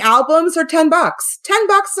 I mean, albums are $10,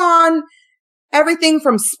 $10 on everything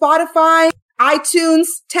from Spotify, iTunes,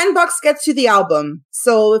 $10 gets you the album.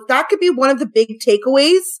 So if that could be one of the big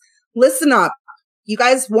takeaways, listen up. You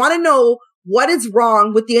guys want to know what is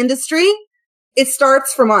wrong with the industry? It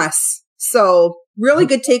starts from us. So really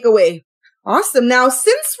good takeaway. Awesome. Now,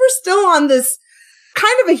 since we're still on this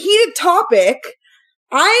kind of a heated topic,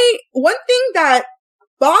 one thing that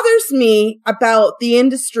bothers me about the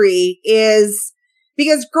industry is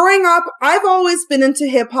because growing up, I've always been into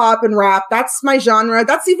hip hop and rap. That's my genre.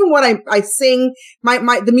 That's even what I sing,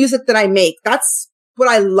 the music that I make. That's what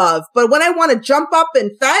I love. But when I want to jump up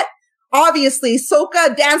and fet, obviously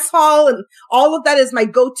soca, dancehall, and all of that is my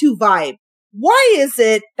go-to vibe. Why is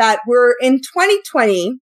it that we're in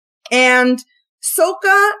 2020 and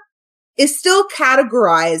soca is still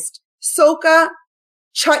categorized soca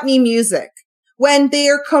chutney music? when they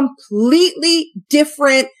are completely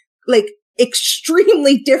different, like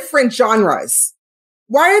extremely different genres?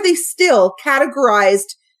 Why are they still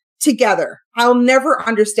categorized together? I'll never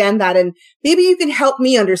understand that. And maybe you can help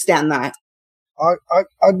me understand that.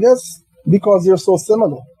 I guess because they're so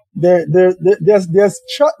similar. There's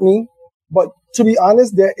chutney, but to be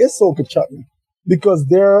honest, there is soca chutney. Because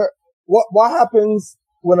what happens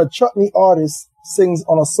when a chutney artist sings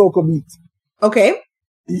on a soca beat? Okay.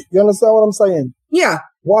 You understand what I'm saying? Yeah.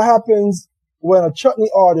 What happens when a chutney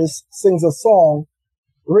artist sings a song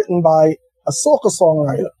written by a soca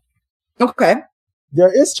songwriter? Okay.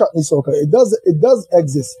 There is chutney soca. It does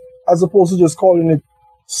exist, as opposed to just calling it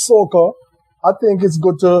soca. I think it's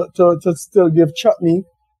good to still give chutney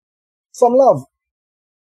some love,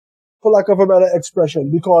 for lack of a better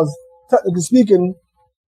expression, because technically speaking,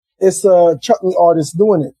 it's a chutney artist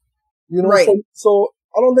doing it. You know, right. So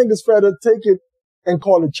I don't think it's fair to take it and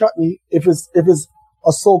call it chutney if it's a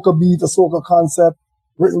soca beat, a soca concept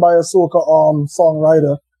written by a soca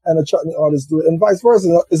songwriter and a chutney artist do it, and vice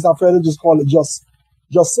versa. It's not fair to just call it just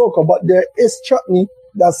soca. But there is chutney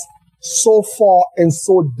that's so far and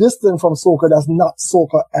so distant from soca that's not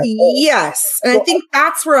soca at all. Yes, and so I think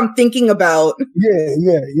that's where I'm thinking about.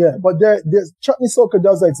 Yeah. But there's chutney soca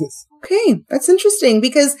does exist. Okay, that's interesting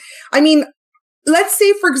because, I mean, let's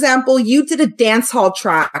say, for example, you did a dance hall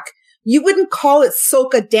track. You wouldn't call it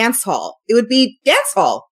soca dance hall. It would be dance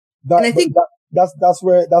hall. And I think that's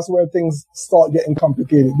where things start getting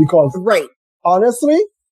complicated because, right. Honestly,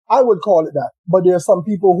 I would call it that. But there are some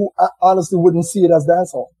people who honestly wouldn't see it as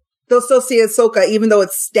dance hall. They'll still see it as soca, even though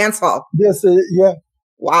it's dance hall. Yes, yeah.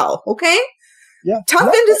 Wow. Okay. Yeah.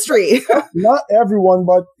 Tough industry. Not everyone,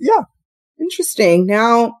 but yeah. Interesting.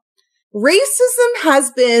 Now, racism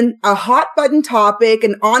has been a hot button topic,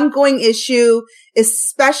 an ongoing issue,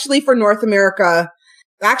 especially for North America,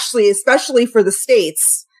 actually, especially for the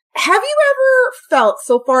States. Have you ever felt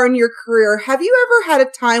so far in your career, have you ever had a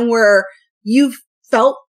time where you've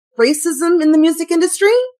felt racism in the music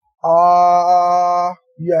industry?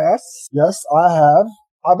 Yes, I have.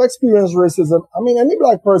 I've experienced racism. I mean, any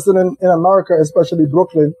black person in America, especially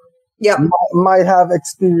Brooklyn, might have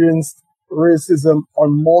experienced racism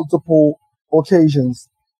on multiple occasions.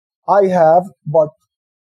 I have, but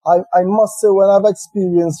I must say when I've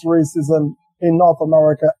experienced racism in North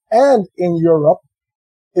America and in Europe,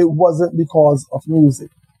 it wasn't because of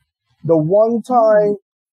music. The one time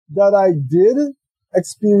that I did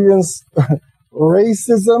experience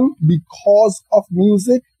racism because of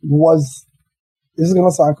music was, this is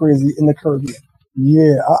gonna sound crazy, in the Caribbean.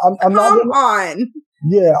 Yeah, I'm not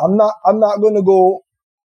gonna go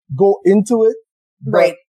into it.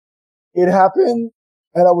 Right. It happened,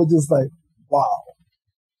 and I was just like, wow.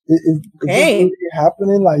 It's really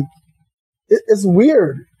happening. Like, it's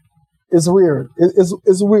weird. It's weird.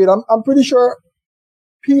 It's weird. I'm pretty sure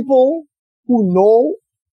people who know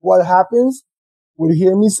what happens would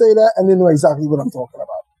hear me say that and they know exactly what I'm talking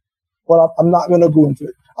about. But I'm not gonna go into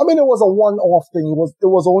it. I mean, it was a one-off thing. It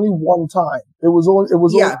was only one time. It was only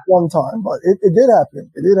one time, but it did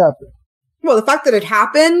happen. It did happen. Well, the fact that it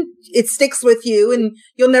happened, it sticks with you and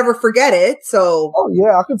you'll never forget it. So. Oh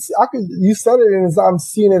yeah, I could, you said it and I'm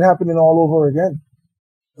seeing it happening all over again.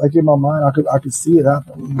 Like in my mind, I could see it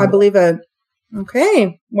happen. I believe it.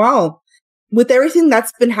 Okay. Wow. With everything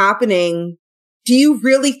that's been happening, do you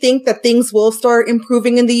really think that things will start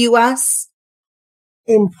improving in the U.S.?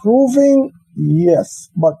 Improving, yes.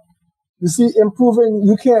 But you see, improving,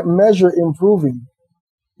 you can't measure improving.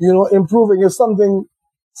 You know, improving, if something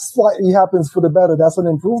slightly happens for the better, that's an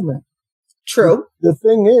improvement. True. The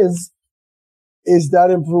thing is that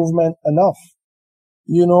improvement enough?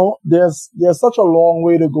 You know, there's such a long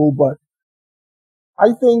way to go, but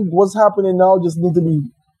I think what's happening now just needs to be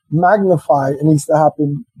magnified. It needs to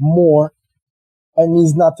happen more. It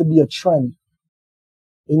needs not to be a trend.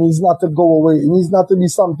 It needs not to go away. It needs not to be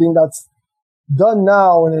something that's done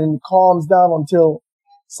now and then calms down until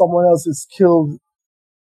someone else is killed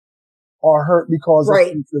or hurt because of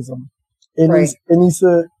racism. It needs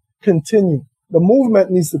to continue. The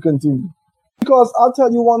movement needs to continue. Because I'll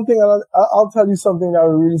tell you one thing, I'll tell you something that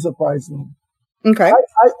will really surprise me. Okay.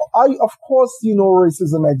 I of course, you know,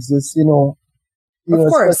 racism exists, you know, of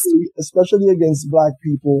course. especially against black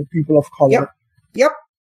people, people of color. Yep.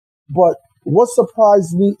 But what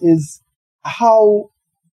surprised me is how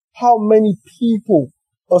many people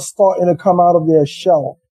are starting to come out of their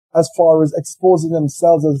shell as far as exposing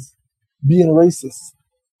themselves as being racist.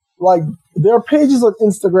 Like, there are pages on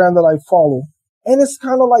Instagram that I follow, and it's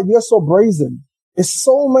kind of like they're so brazen. It's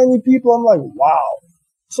so many people. I'm like, wow.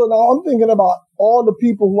 So now I'm thinking about all the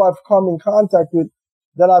people who I've come in contact with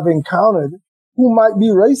that I've encountered who might be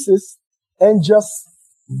racist and just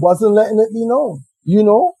wasn't letting it be known,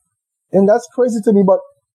 And that's crazy to me, but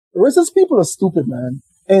racist people are stupid, man.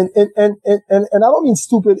 And I don't mean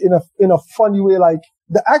stupid in a funny way, like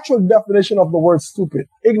the actual definition of the word stupid,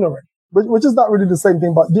 ignorant, which is not really the same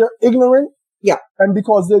thing, but they're ignorant. Yeah. And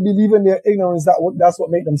because they believe in their ignorance, that's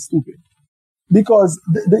what makes them stupid. Because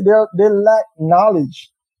they lack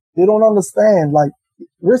knowledge. They don't understand. Like,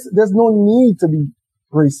 there's no need to be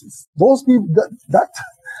racist. Those people,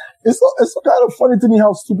 it's kind of funny to me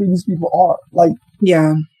how stupid these people are. Like,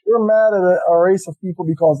 yeah, you're mad at a race of people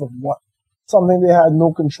because of what? Something they had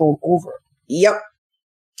no control over. Yep.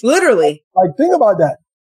 Literally. Like, think about that.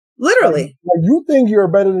 Literally. Like, you think you're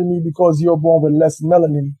better than me because you're born with less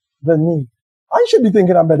melanin than me. I should be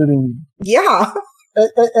thinking I'm better than you. Yeah.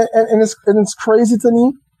 And it's crazy to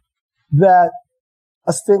me that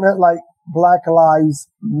a statement like Black Lives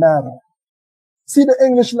Matter. See, the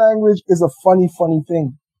English language is a funny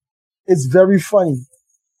thing. It's very funny.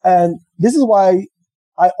 And this is why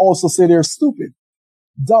I also say they're stupid,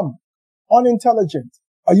 dumb, unintelligent.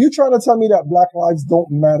 Are you trying to tell me that Black lives don't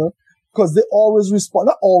matter? Because they always respond,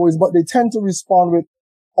 not always, but they tend to respond with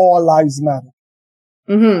all lives matter.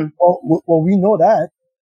 Mm-hmm. Well, we know that,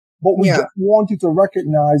 but we just want you to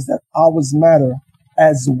recognize that ours matter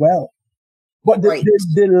as well. But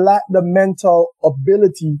they lack the mental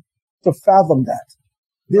ability to fathom that.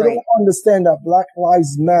 They don't understand that Black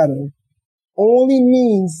Lives Matter only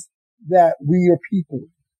means that we are people.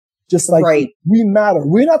 Just like we matter.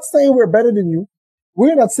 We're not saying we're better than you.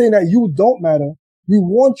 We're not saying that you don't matter. We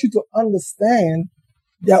want you to understand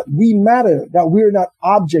that we matter, that we're not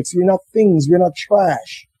objects, we're not things, we're not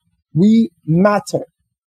trash. We matter.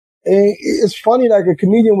 And it's funny, like a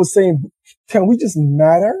comedian was saying, can we just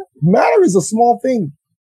matter? Matter is a small thing.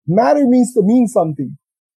 Matter means to mean something.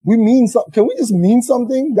 We mean something. Can we just mean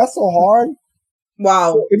something? That's so hard.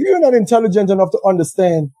 Wow. So if you're not intelligent enough to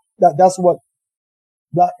understand that that's what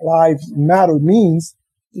Black Lives Matter means,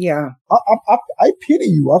 yeah, I pity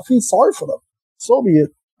you. I feel sorry for them. So be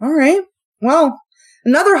it. All right. Well,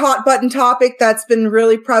 another hot button topic that's been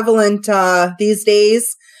really prevalent these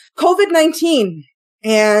days, COVID-19.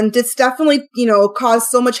 And it's definitely, caused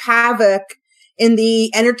so much havoc in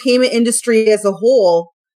the entertainment industry as a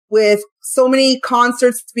whole, with so many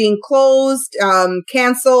concerts being closed,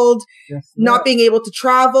 canceled, not being able to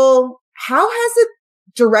travel. How has it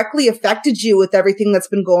directly affected you with everything that's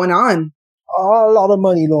been going on? A lot of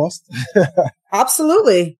money lost.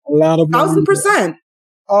 Absolutely. A lot of money. 1,000%.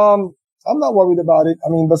 I'm not worried about it. I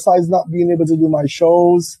mean, besides not being able to do my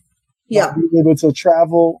shows, not being able to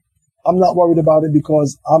travel, I'm not worried about it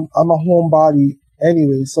because I'm a homebody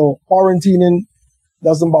anyway. So quarantining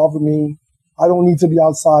doesn't bother me. I don't need to be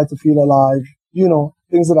outside to feel alive.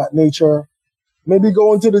 Things of that nature. Maybe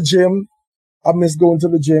going to the gym. I miss going to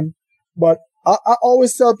the gym. But I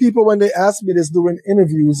always tell people when they ask me this during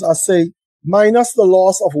interviews, I say, minus the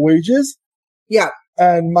loss of wages. Yeah.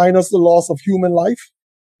 And minus the loss of human life.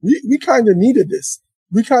 We kind of needed this.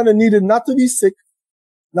 We kind of needed not to be sick,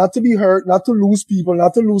 not to be hurt, not to lose people,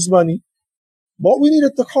 not to lose money. But we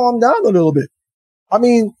needed to calm down a little bit. I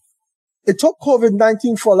mean, it took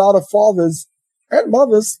COVID-19 for a lot of fathers and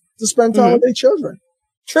mothers to spend time with their children.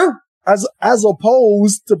 True. As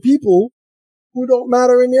opposed to people who don't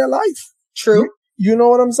matter in their life. True. You know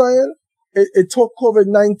what I'm saying? It took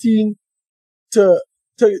COVID-19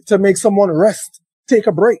 to make someone rest, take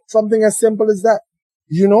a break, something as simple as that.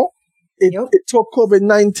 It took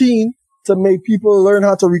COVID-19 to make people learn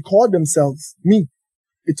how to record themselves. Me.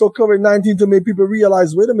 It took COVID-19 to make people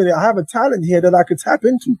realize, wait a minute, I have a talent here that I could tap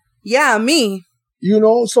into. Yeah, me.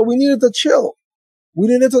 So we needed to chill. We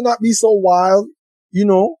needed to not be so wild.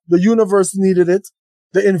 The universe needed it.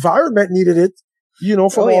 The environment needed it. From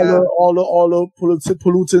all the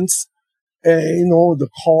pollutants, and, the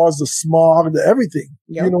cars, the smog, the everything.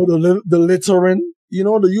 Yep. The littering.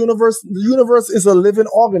 The universe is a living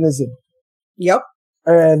organism. Yep.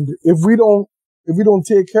 And if we don't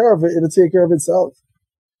take care of it, it'll take care of itself.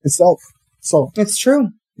 So it's true.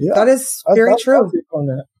 Yeah. That is very true. On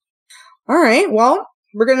that. All right. Well,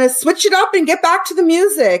 we're going to switch it up and get back to the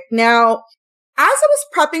music. Now, as I was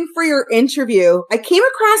prepping for your interview, I came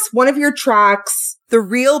across one of your tracks, The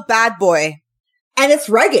Real Bad Boy. And it's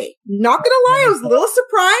reggae. Not gonna lie, I was a little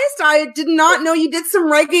surprised. I did not know you did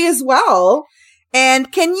some reggae as well.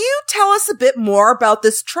 And can you tell us a bit more about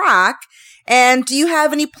this track? And do you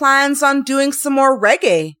have any plans on doing some more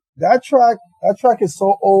reggae? That track is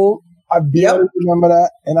so old. I barely remember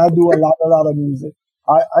that. And I do a lot of music.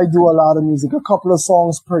 I do a lot of music, a couple of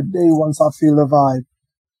songs per day once I feel the vibe.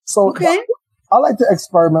 So I like to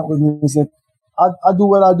experiment with music. I do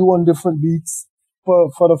what I do on different beats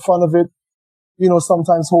for the fun of it. You know,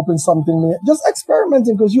 sometimes hoping something may, just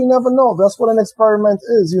experimenting, because you never know. That's what an experiment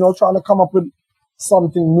is, you know, trying to come up with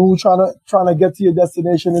something new, trying to get to your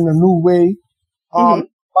destination in a new way.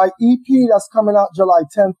 My EP that's coming out July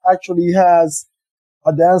 10th actually has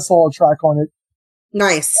a dancehall track on it.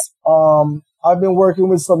 Nice. I've been working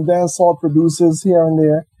with some dancehall producers here and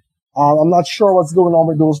there. I'm not sure what's going on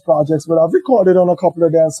with those projects, but I've recorded on a couple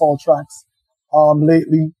of dancehall tracks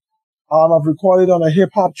lately. I've recorded on a hip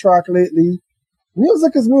hop track lately.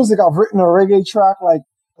 Music is music. I've written a reggae track,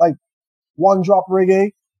 like one drop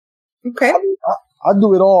reggae. Okay. I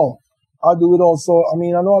do it all. I do it all. So, I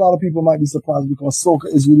mean, I know a lot of people might be surprised because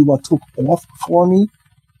soca is really what took off for me.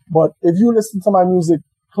 But if you listen to my music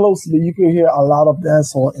closely, you can hear a lot of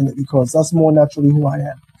dancehall in it because that's more naturally who I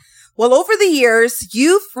am. Well, over the years,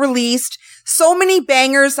 you've released so many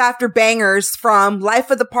bangers after bangers, from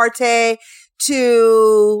Life of the Party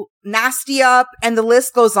to Nasty Up, and the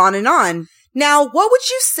list goes on and on. Now, what would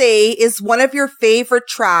you say is one of your favorite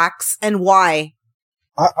tracks and why?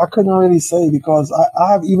 I couldn't really say, because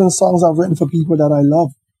I have even songs I've written for people that I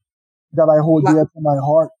love, that I hold dear to my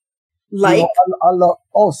heart. Like? You know, I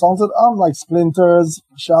love, songs that like Splinters,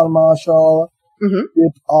 Shal Marshall,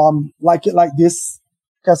 Like It Like This,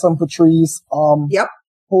 Kesson Patrice, Yep.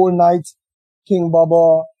 Whole Night, King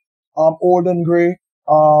Bubba, Old and Grey,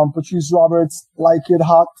 Patrice Roberts, Like It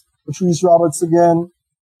Hot, Patrice Roberts again,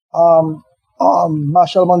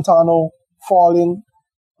 Machel Montano, Falling,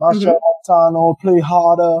 Machel Montano, Play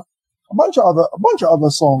Harder, a bunch of other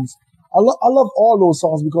songs. I love all those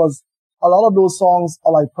songs because a lot of those songs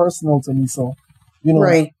are like personal to me. So, you know,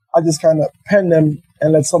 right. I just kind of pen them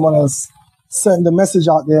and let someone else send the message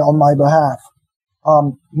out there on my behalf.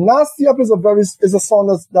 Nasty Up is a song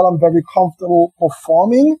that I'm very comfortable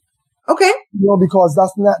performing. Okay. You know, because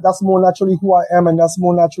that's more naturally who I am, and that's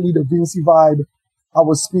more naturally the Vincy vibe I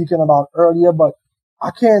was speaking about earlier. But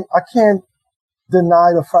I can't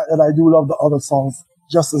deny the fact that I do love the other songs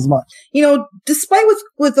just as much. You know, despite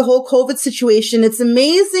with the whole COVID situation, it's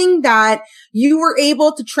amazing that you were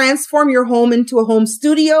able to transform your home into a home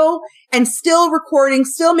studio and still recording,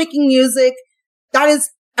 still making music. That is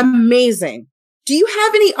amazing. Do you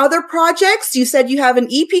have any other projects? You said you have an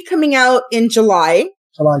EP coming out in July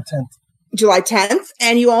 10th. July 10th.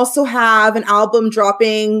 And you also have an album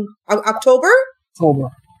dropping October? October.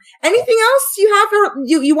 Anything else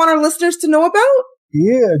you want our listeners to know about?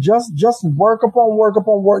 Yeah, just work upon work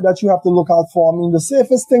that you have to look out for. I mean, the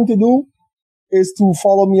safest thing to do is to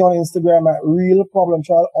follow me on Instagram at Real Problem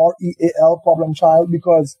Child, REAL Problem Child,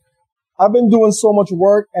 because I've been doing so much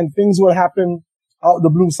work and things will happen out the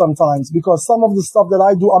blue sometimes, because some of the stuff that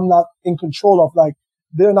I do, I'm not in control of. Like,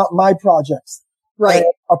 they're not my projects. Right.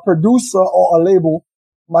 And a producer or a label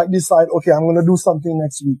might decide, okay, I'm going to do something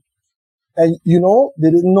next week. And, you know, they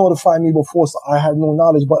didn't notify me before, so I had no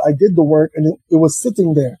knowledge, but I did the work and it was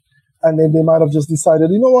sitting there. And then they might have just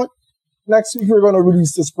decided, you know what, next week we're going to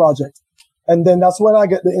release this project. And then that's when I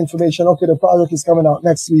get the information, okay, the project is coming out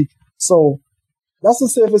next week. So that's the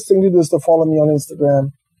safest thing to do, is to follow me on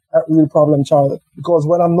Instagram at Real Problem Child. Because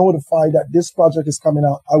when I'm notified that this project is coming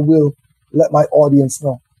out, I will let my audience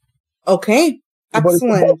know. Okay. Excellent. But it's a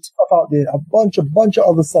bunch of stuff out there, a bunch of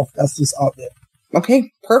other stuff that's just out there.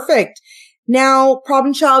 Okay, perfect. Now,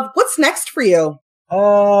 Problem Child, what's next for you?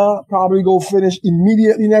 Probably go finish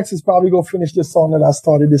immediately next is probably go finish the song that I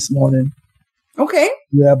started this morning. Okay.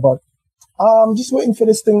 Yeah, but I'm just waiting for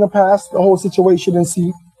this thing to pass, the whole situation, and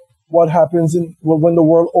see what happens when the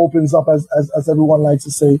world opens up, as everyone likes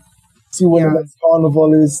to say. See when the next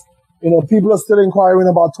carnival is. You know, people are still inquiring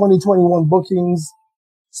about 2021 bookings.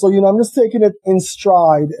 So, you know, I'm just taking it in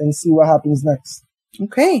stride and see what happens next.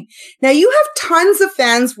 Okay. Now, you have tons of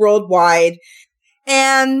fans worldwide.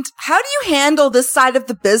 And how do you handle this side of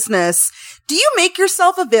the business? Do you make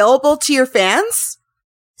yourself available to your fans?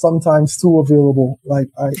 Sometimes too available. Like,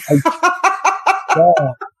 I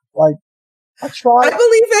try. I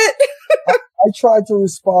believe it. I try to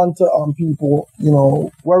respond to people, you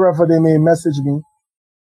know, wherever they may message me,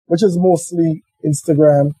 which is mostly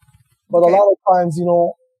Instagram. But a lot of times, you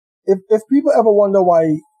know, if people ever wonder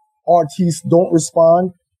why artists don't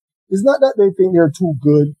respond, it's not that they think they're too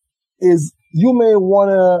good. Is you may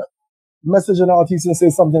want to message an artist and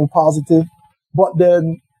say something positive, but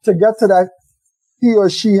then to get to that, he or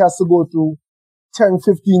she has to go through 10,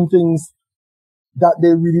 15 things that they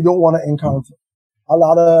really don't want to encounter.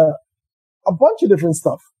 A bunch of different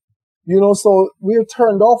stuff, you know, so we're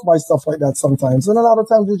turned off by stuff like that sometimes. And a lot of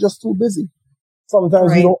times we're just too busy.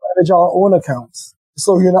 Sometimes we don't manage our own accounts.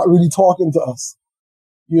 So you're not really talking to us,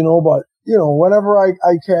 you know, but, you know, whenever I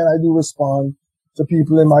can, I do respond. to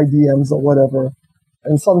people in my DMs or whatever.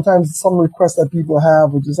 And sometimes some requests that people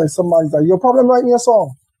have, which is like somebody's like, yo, problem, write me a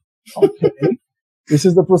song. Okay. This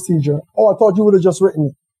is the procedure. Oh, I thought you would have just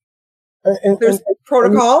written it. There's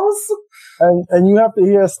protocols. And you have to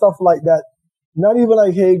hear stuff like that. Not even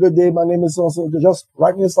like, hey, good day, my name is so-and-so. Just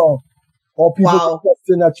write me a song. Or people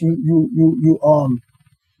requesting that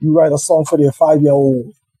you write a song for their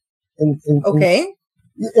 5-year-old. Okay.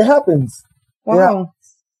 It happens. Wow.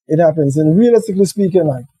 It happens. And realistically speaking,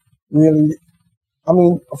 like, really, I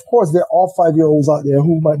mean, of course, there are 5-year-olds out there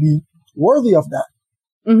who might be worthy of that.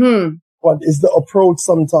 Mm-hmm. But it's the approach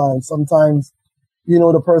sometimes. Sometimes, you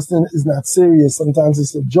know, the person is not serious. Sometimes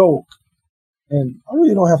it's a joke. And I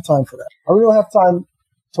really don't have time for that. I really don't have time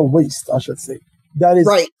to waste, I should say. That is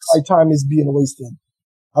right. My time is being wasted.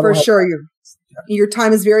 For sure. Your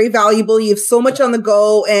time is very valuable. You have so much on the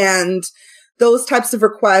go, and those types of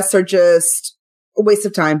requests are just a waste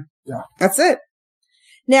of time. Yeah. That's it.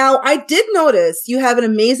 Now, I did notice you have an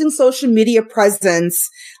amazing social media presence,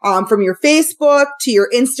 from your Facebook to your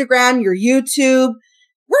Instagram, your YouTube.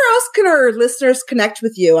 Where else can our listeners connect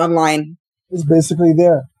with you online? It's basically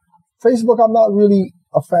there. Facebook, I'm not really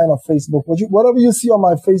a fan of Facebook. Whatever you see on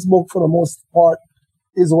my Facebook, for the most part,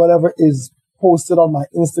 is whatever is posted on my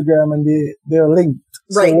Instagram, and they're linked.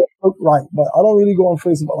 Right. So, right. But I don't really go on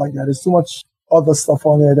Facebook like that. There's too much other stuff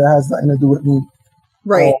on there that has nothing to do with me.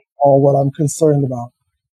 Right. Or what I'm concerned about.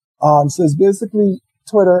 So it's basically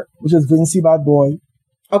Twitter, which is Vincy Bad Boy.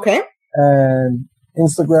 Okay. And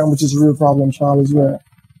Instagram, which is Real Problem Child, is where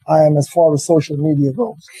I am as far as social media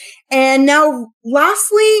goes. And now,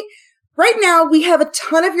 lastly, right now we have a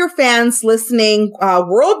ton of your fans listening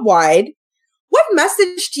worldwide. What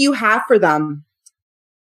message do you have for them?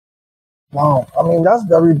 Wow. I mean, that's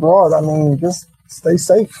very broad. I mean, just stay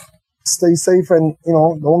safe. Stay safe and, you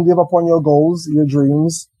know, don't give up on your goals, your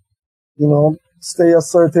dreams. You know, stay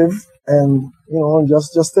assertive and, you know,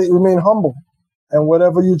 just remain humble. And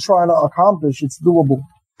whatever you're trying to accomplish, it's doable.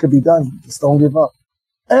 It could be done. Just don't give up.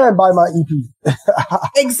 And buy my EP.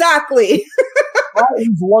 Exactly. That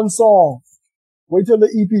is one song. Wait till the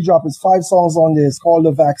EP drop. It's 5 songs on there. It's called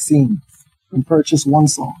The Vaccine. And purchase one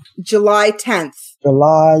song. July 10th.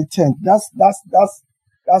 July 10th. That's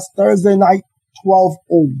Thursday night,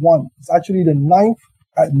 12:01. It's actually the 9th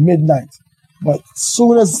at midnight. But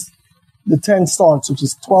soon as the 10th starts, which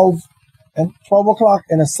is 12 o'clock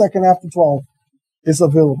and a second after 12, it's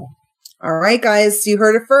available. All right, guys. You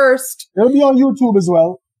heard it first. It'll be on YouTube as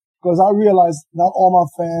well, because I realize not all my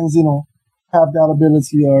fans, you know, have that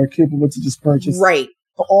ability or are capable to just purchase. Right.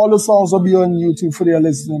 So all the songs will be on YouTube for their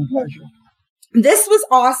listening pleasure. This was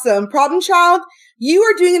awesome. Problem Child, you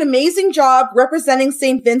are doing an amazing job representing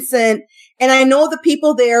St. Vincent, and I know the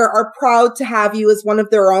people there are proud to have you as one of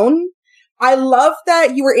their own. I love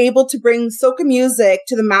that you were able to bring soca music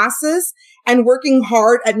to the masses and working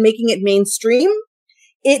hard at making it mainstream.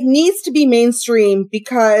 It needs to be mainstream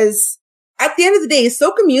because at the end of the day,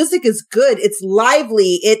 soca music is good. It's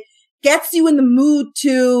lively. It gets you in the mood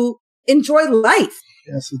to enjoy life.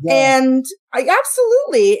 Yes, it does. And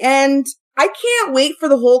absolutely. And I can't wait for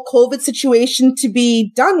the whole COVID situation to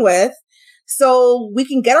be done with so we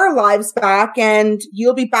can get our lives back and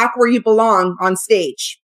you'll be back where you belong on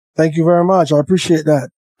stage. Thank you very much. I appreciate that.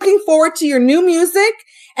 Looking forward to your new music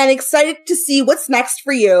and excited to see what's next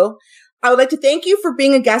for you. I would like to thank you for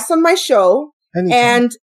being a guest on my show. Anytime.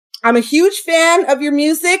 And I'm a huge fan of your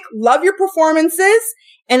music, love your performances,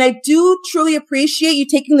 and I do truly appreciate you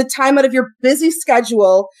taking the time out of your busy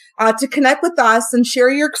schedule to connect with us and share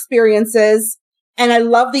your experiences. And I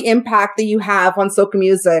love the impact that you have on soca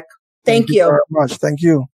music. Thank you very much. Thank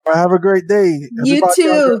you. Have a great day. You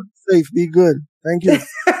too. Safe. Be good. Thank you.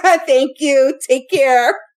 Thank you. Take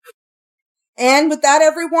care. And with that,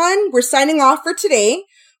 everyone, we're signing off for today.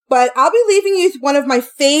 But I'll be leaving you with one of my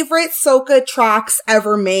favorite soca tracks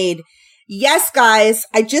ever made. Yes, guys,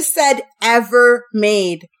 I just said ever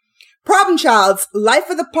made. Problem Child's Life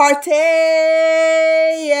of the Party.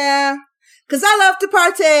 Yeah. 'Cause I love to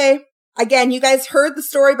party. Again, you guys heard the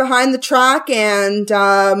story behind the track. And,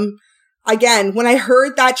 again, when I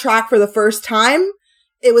heard that track for the first time,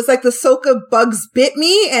 it was like the soca bugs bit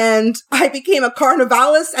me and I became a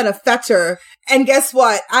carnivalist and a fetter. And guess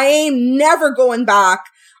what? I ain't never going back.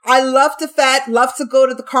 I love to fet, love to go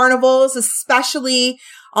to the carnivals, especially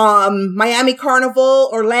Miami Carnival,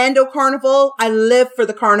 Orlando Carnival. I live for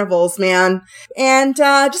the carnivals, man. And just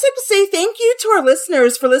like to say thank you to our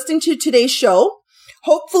listeners for listening to today's show.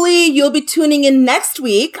 Hopefully you'll be tuning in next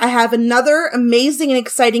week. I have another amazing and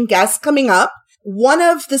exciting guest coming up. One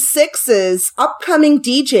of the Six's upcoming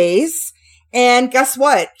DJs. And guess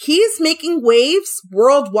what? He is making waves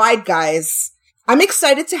worldwide, guys. I'm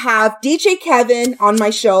excited to have DJ Kevin on my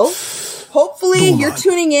show. Hopefully you're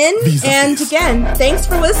tuning in. And again, thanks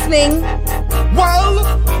for listening. Well,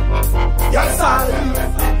 yes, I.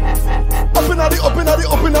 Up in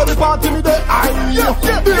the party, me there.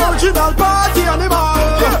 The original party animal.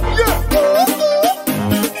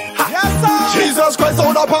 Yes, sir. Jesus Christ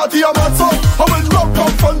on the party, I'm at so. I will rock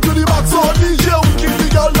from front to the back, so DJ will keep the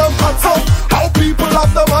girl them hot so. How people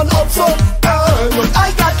have the man up so. And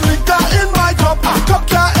I got liquor in my cup, cup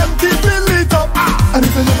can't empty, fill it up. And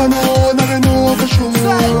if you never know, never know for sure.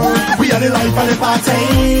 We are the life of the party.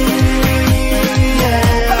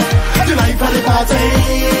 Yeah. The life of the party.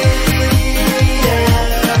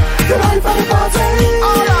 Yeah. The life of the party.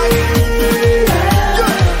 Alright. Yeah.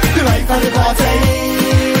 The life of the party.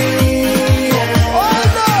 Yeah. Oh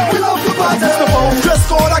no. We love the party. It's the bomb dress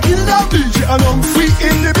code, I kill them. DJ and we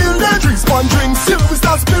in the building. Drinks, one drink, still we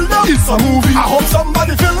start spill them. It's a movie. I hope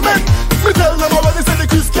somebody film it. Me tell them already say the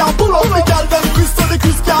Chris can't pull up. Me tell them Chris so the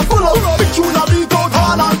Chris can't pull up. Me tune a beat out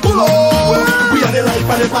hard and pull up. We are the life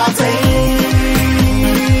of the party.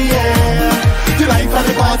 Yeah. The life of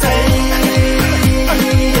the party.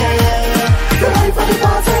 Yeah. The life of the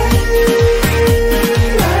party.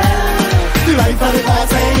 Yeah. The life of the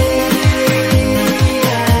party.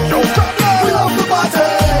 Yeah. Yo, stop now. We love the party.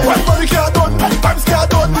 When money can't done, vibes can't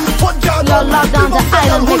done, fun can't done. You're logged on to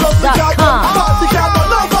islandmix.com. Party can't done,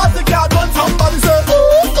 no party can't done. Somebody say,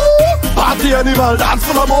 party animal, dance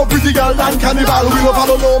full of more pretty girl than cannibal. We don't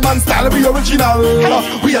follow no man's style, be original.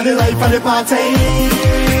 We are the life of the party.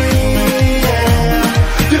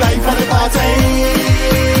 Yeah. The life of the party.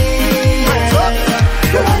 Yeah.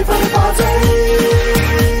 The life of the party.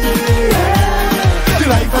 Yeah. The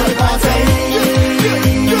life of the party.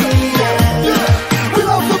 Yeah. We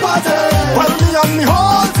love the party. Well, me and me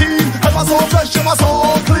whole team, I was so fresh, I was so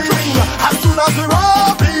clean. As soon as we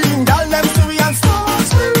roll in, girl, them see we and start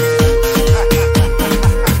scream.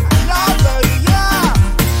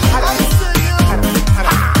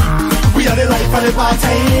 The life of the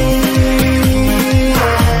party.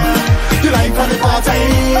 Yeah. The life of the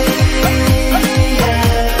party.